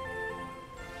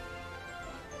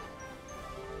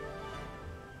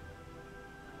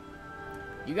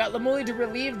 You got Lemuli to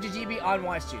relieve GGB on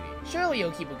watch duty. Surely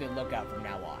you'll keep a good lookout from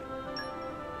now on.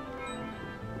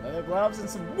 Leather gloves and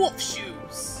some wolf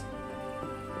shoes.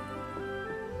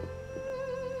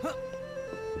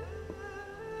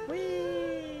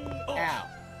 Whee! Ow.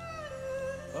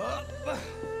 Alright.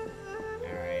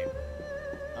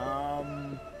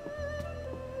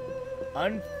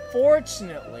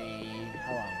 Unfortunately...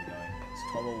 How long are we going? It's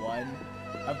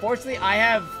 12:01. Unfortunately, I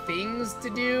have things to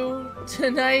do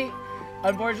tonight.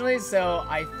 Unfortunately, so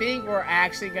I think we're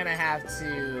actually gonna have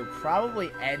to probably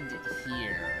end it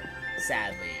here,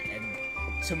 sadly. And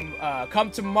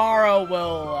come tomorrow,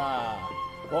 we'll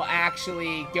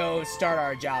actually go start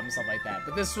our job and stuff like that.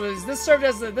 But this was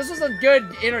a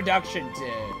good introduction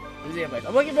to the Xenoblade.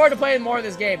 I'm looking forward to playing more of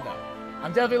this game, though.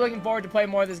 I'm definitely looking forward to playing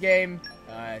more of this game.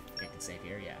 I think I can save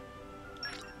here, yeah.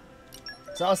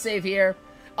 So I'll save here.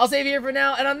 I'll save here for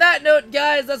now. And on that note,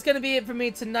 guys, that's going to be it for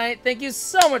me tonight. Thank you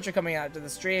so much for coming out to the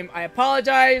stream. I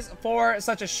apologize for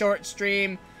such a short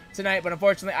stream tonight, but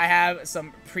unfortunately, I have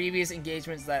some previous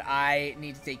engagements that I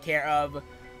need to take care of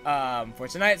for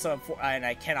tonight, and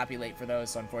I cannot be late for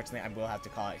those, so unfortunately, I will have to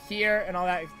call it here and all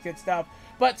that good stuff.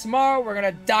 But tomorrow, we're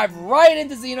going to dive right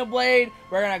into Xenoblade.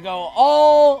 We're going to go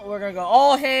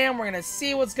all ham. We're going to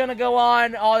see what's going to go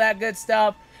on, all that good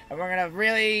stuff. And we're going to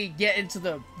really get into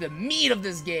the meat of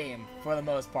this game, for the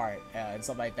most part, and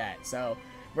stuff like that. So,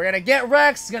 we're going to get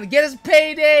Rex, he's going to get his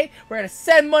payday, we're going to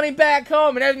send money back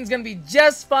home, and everything's going to be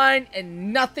just fine,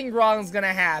 and nothing wrong is going to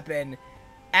happen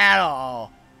at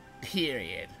all.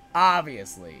 Period.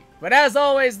 Obviously. But as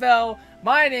always, though,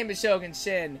 my name is Shogun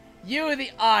Shin, you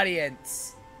the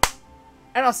audience,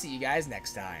 and I'll see you guys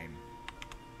next time.